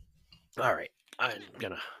 All right. I'm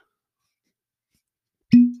gonna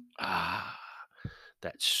ah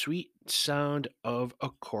that sweet sound of a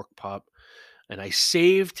cork pop. And I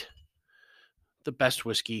saved the best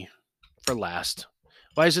whiskey for last.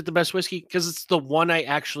 Why is it the best whiskey? Because it's the one I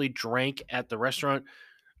actually drank at the restaurant.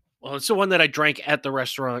 Well, it's the one that I drank at the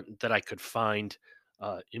restaurant that I could find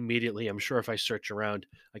immediately. I'm sure if I search around,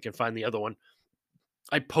 I can find the other one.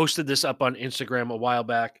 I posted this up on Instagram a while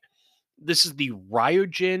back. This is the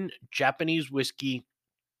Ryujin Japanese whiskey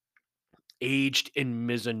aged in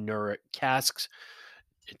Mizunara casks.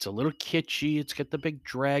 It's a little kitschy. It's got the big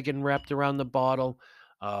dragon wrapped around the bottle.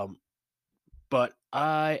 Um, but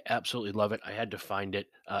I absolutely love it. I had to find it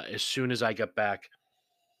as soon as I got back.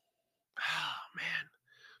 Oh,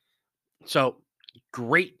 man. So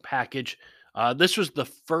great package. This was the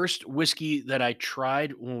first whiskey that I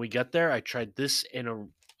tried when we got there. I tried this in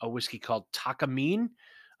a whiskey called Takamine,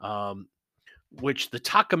 um, which the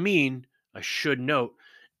Takamine, I should note,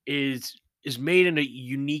 is made in a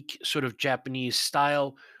unique sort of Japanese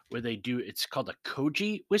style where it's called a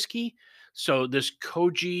koji whiskey. So this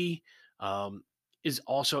koji um, is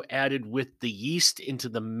also added with the yeast into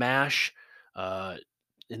the mash. Uh,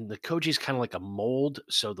 and the koji is kind of like a mold.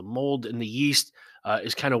 So the mold and the yeast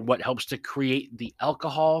is kind of what helps to create the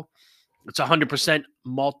alcohol. It's 100%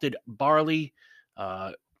 malted barley,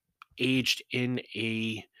 uh, aged in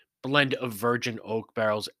a blend of virgin oak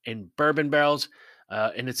barrels and bourbon barrels.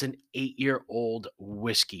 And it's an 8-year-old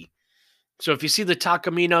whiskey. So if you see the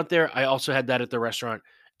Takamine out there, I also had that at the restaurant.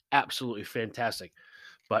 Absolutely fantastic.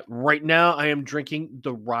 But right now, I am drinking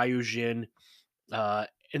the Ryujin, uh,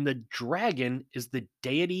 and the dragon is the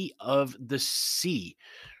deity of the sea.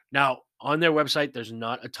 Now, on their website, there's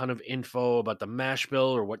not a ton of info about the mash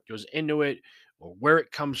bill or what goes into it or where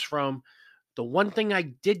it comes from. The one thing I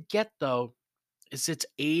did get, though, is it's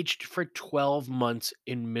aged for 12 months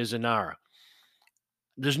in Mizunara.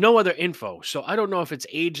 There's no other info, so I don't know if it's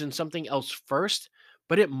aged in something else first,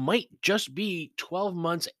 but it might just be 12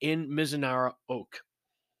 months in Mizunara oak.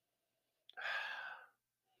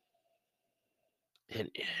 And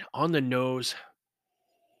on the nose,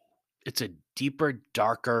 it's a deeper,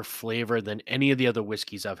 darker flavor than any of the other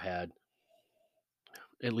whiskeys I've had,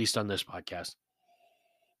 at least on this podcast.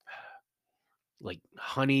 Like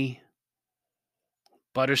honey,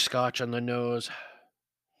 butterscotch on the nose.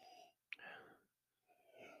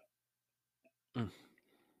 Mm.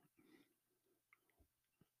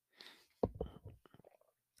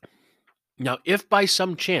 Now, if by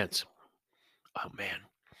some chance, oh man,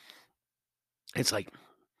 it's like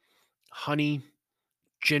honey,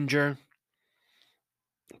 ginger,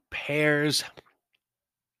 pears.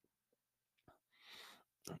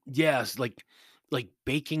 Yes, like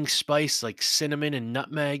baking spice, like cinnamon and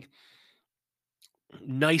nutmeg.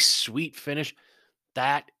 Nice sweet finish.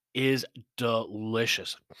 That is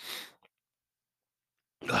delicious.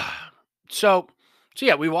 so so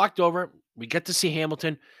yeah, we walked over. We get to see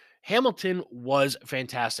Hamilton. Hamilton was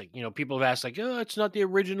fantastic. People have asked like, "Oh, it's not the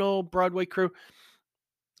original Broadway crew."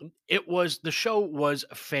 The show was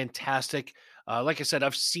fantastic. Like I said,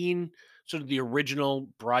 I've seen sort of the original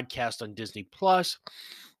broadcast on Disney Plus,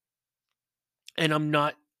 and I'm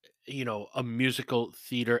not, a musical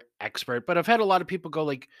theater expert, but I've had a lot of people go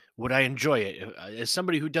like, "Would I enjoy it?" As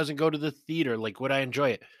somebody who doesn't go to the theater, like, would I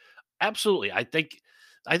enjoy it? Absolutely. I think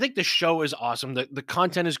the show is awesome. The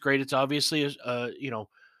content is great. It's obviously a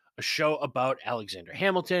show about Alexander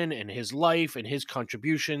Hamilton and his life and his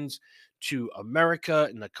contributions to America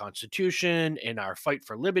and the Constitution and our fight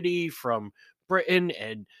for liberty from Britain,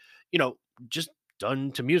 and you know just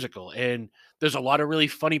done to musical. And there's a lot of really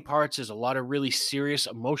funny parts. There's a lot of really serious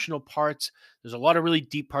emotional parts. There's a lot of really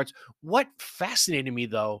deep parts. What fascinated me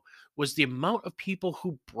though was the amount of people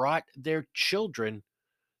who brought their children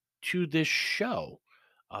to this show.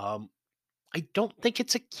 Um, I don't think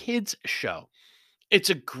it's a kids show.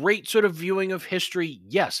 It's a great sort of viewing of history,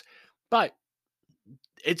 yes, but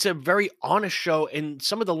it's a very honest show, and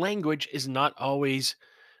some of the language is not always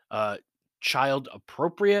uh, child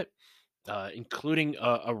appropriate, including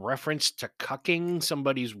a reference to cucking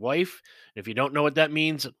somebody's wife. If you don't know what that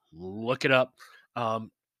means, look it up.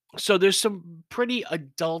 Um, so there's some pretty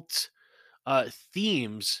adult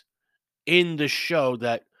themes in the show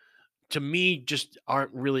that to me just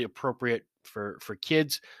aren't really appropriate for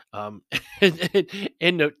kids, to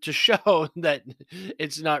show that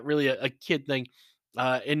it's not really a kid thing.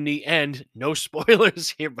 In the end, no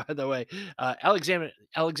spoilers here, by the way.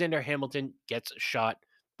 Alexander Hamilton gets shot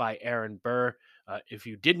by Aaron Burr. If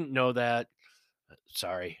you didn't know that,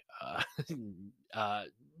 sorry. Uh,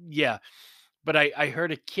 yeah, but I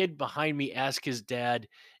heard a kid behind me ask his dad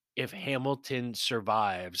if Hamilton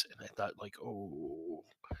survives, and I thought like, oh,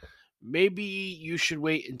 maybe you should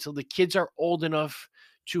wait until the kids are old enough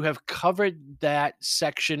to have covered that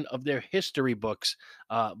section of their history books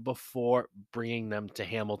before bringing them to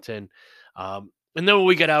Hamilton. And then when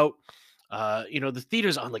we get out, the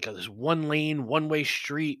theater's on like this one lane, one way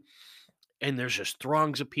street, and there's just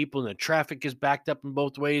throngs of people, and the traffic is backed up in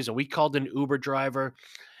both ways. And we called an Uber driver,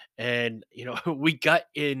 and we got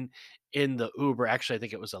in the Uber. Actually, I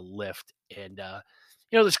think it was a Lyft, and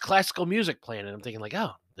there's classical music playing, and I'm thinking like,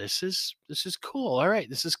 oh, this is cool. All right,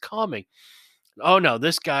 this is calming. Oh no,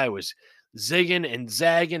 this guy was zigging and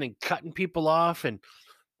zagging and cutting people off, and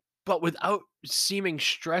but without seeming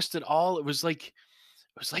stressed at all. It was like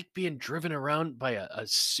being driven around by a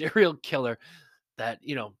serial killer. That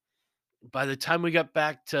by the time we got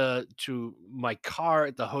back to my car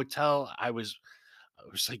at the hotel, I was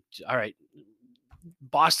like, all right,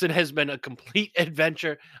 Boston has been a complete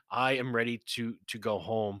adventure. I am ready to go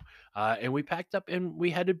home. And we packed up and we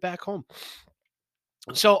headed back home.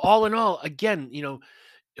 So all in all, again,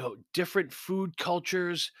 different food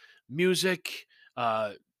cultures, music,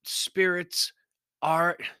 uh, spirits,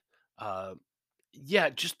 art, uh, yeah,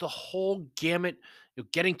 just the whole gamut.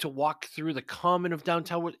 Getting to walk through the common of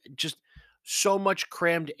downtown, just so much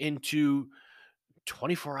crammed into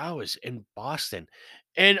 24 hours in Boston.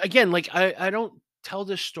 And again, like I don't tell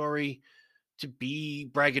this story to be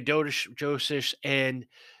braggadocious, and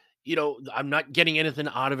I'm not getting anything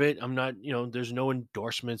out of it. I'm not, there's no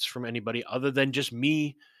endorsements from anybody other than just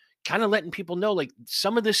me kind of letting people know like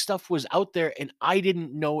some of this stuff was out there and I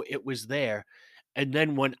didn't know it was there. And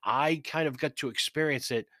then when I kind of got to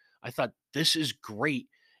experience it, I thought this is great.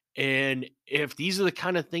 And if these are the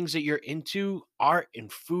kind of things that you're into, art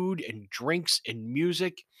and food and drinks and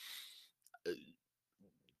music,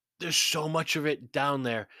 there's so much of it down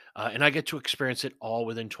there, and I get to experience it all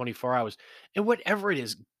within 24 hours. And whatever it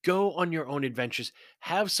is, go on your own adventures,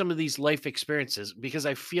 have some of these life experiences, because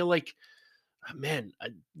I feel like, man,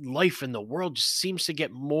 life in the world just seems to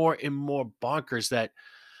get more and more bonkers. That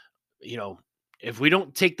you know, if we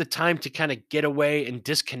don't take the time to kind of get away and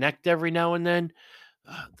disconnect every now and then,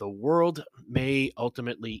 the world may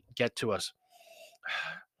ultimately get to us.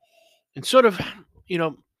 And sort of, you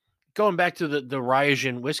know, going back to the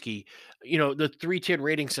Ryogen whiskey, the three-tiered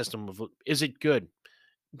rating system of is it good?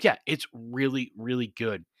 Yeah, it's really, really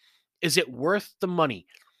good. Is it worth the money?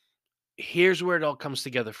 Here's where it all comes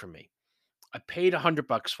together for me. I paid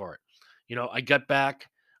 $100 for it. I got back.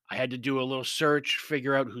 I had to do a little search,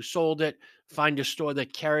 figure out who sold it, find a store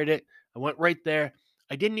that carried it. I went right there.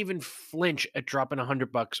 I didn't even flinch at dropping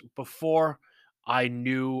 $100 before I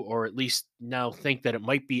knew, or at least now think that it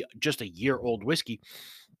might be just a year old whiskey.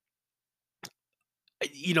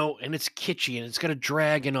 And it's kitschy and it's got a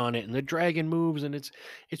dragon on it and the dragon moves and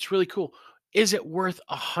it's really cool. Is it worth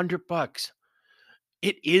 $100?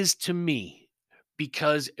 It is to me,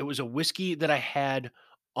 because it was a whiskey that I had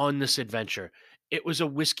on this adventure. It was a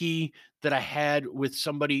whiskey that I had with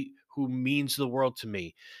somebody who means the world to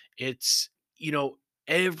me. It's,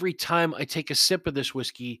 every time I take a sip of this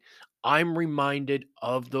whiskey, I'm reminded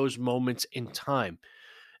of those moments in time.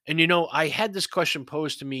 And I had this question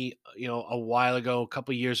posed to me, a while ago, a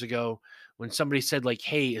couple years ago, when somebody said like,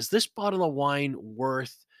 "Hey, is this bottle of wine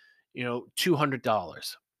worth,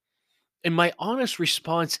 $200?" And my honest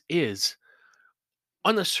response is,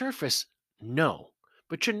 on the surface, no.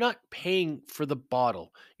 But you're not paying for the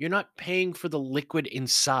bottle. You're not paying for the liquid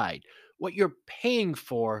inside. What you're paying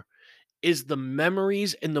for is the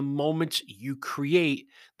memories and the moments you create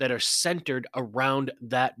that are centered around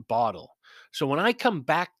that bottle. So when I come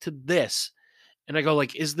back to this and I go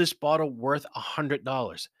like, is this bottle worth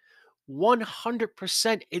 $100?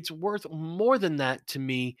 100% it's worth more than that to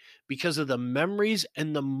me because of the memories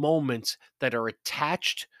and the moments that are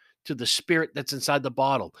attached to the spirit that's inside the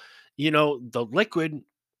bottle. The liquid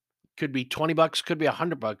could be 20 bucks, could be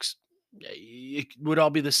 100 bucks. It would all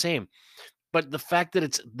be the same. But the fact that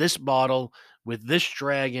it's this bottle with this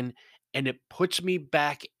dragon and it puts me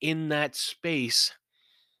back in that space,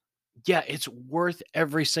 yeah, it's worth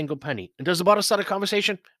every single penny. And does the bottle start a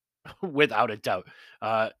conversation? Without a doubt.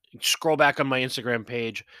 Uh, Scroll back on my Instagram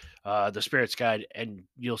page, the Spirits Guide, and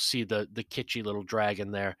you'll see the kitschy little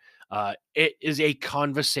dragon there. It is a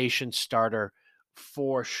conversation starter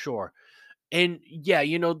for sure. And yeah,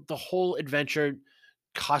 the whole adventure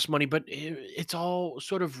costs money, but it's all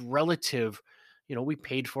sort of relative. We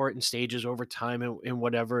paid for it in stages over time and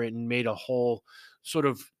whatever, and made a whole sort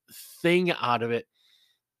of thing out of it.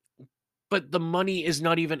 But the money is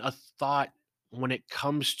not even a thought when it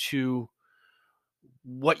comes to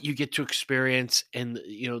what you get to experience and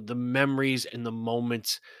the memories and the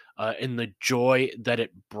moments and the joy that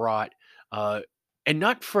it brought, uh and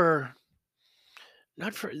not for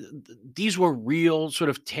these were real sort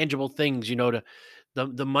of tangible things, to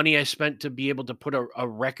the money I spent to be able to put a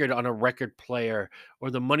record on a record player, or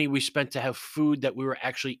the money we spent to have food that we were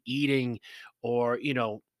actually eating, or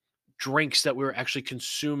drinks that we were actually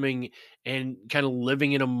consuming and kind of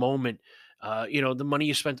living in a moment. The money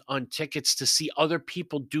you spent on tickets to see other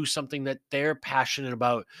people do something that they're passionate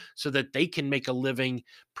about so that they can make a living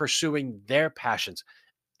pursuing their passions.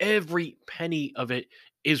 Every penny of it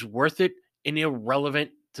is worth it and irrelevant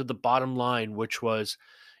to the bottom line, which was,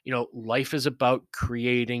 life is about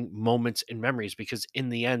creating moments and memories, because in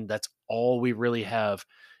the end, that's all we really have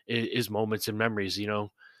is moments and memories.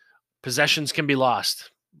 Possessions can be lost,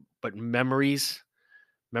 but memories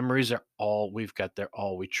are all we've got. They're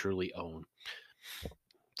all we truly own.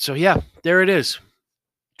 So yeah, there it is.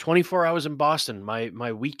 24 hours in Boston,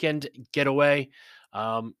 my weekend getaway.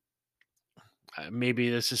 Um, Maybe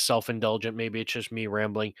this is self-indulgent. Maybe it's just me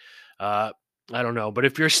rambling. Uh, I don't know. But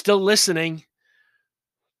if you're still listening,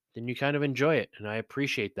 then you kind of enjoy it. And I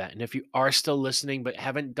appreciate that. And if you are still listening but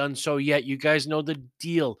haven't done so yet, you guys know the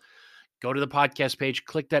deal. Go to the podcast page,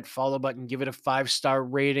 click that follow button, give it a 5-star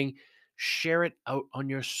rating, share it out on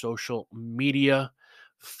your social media.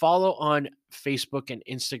 Follow on Facebook and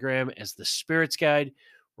Instagram as the Spirits Guide,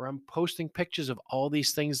 where I'm posting pictures of all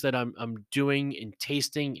these things that I'm doing and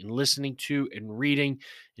tasting and listening to and reading,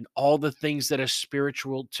 and all the things that are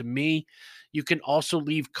spiritual to me. You can also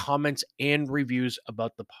leave comments and reviews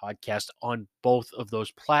about the podcast on both of those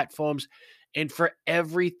platforms. And for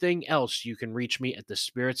everything else, you can reach me at the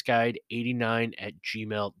Spirits Guide 89 at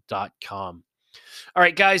gmail.com. All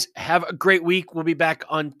right, guys, have a great week. We'll be back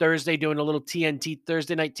on Thursday doing a little TNT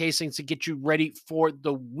Thursday night tastings to get you ready for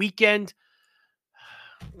the weekend.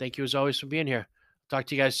 Thank you as always for being here. Talk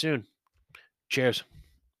to you guys soon. Cheers.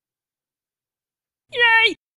 Yay!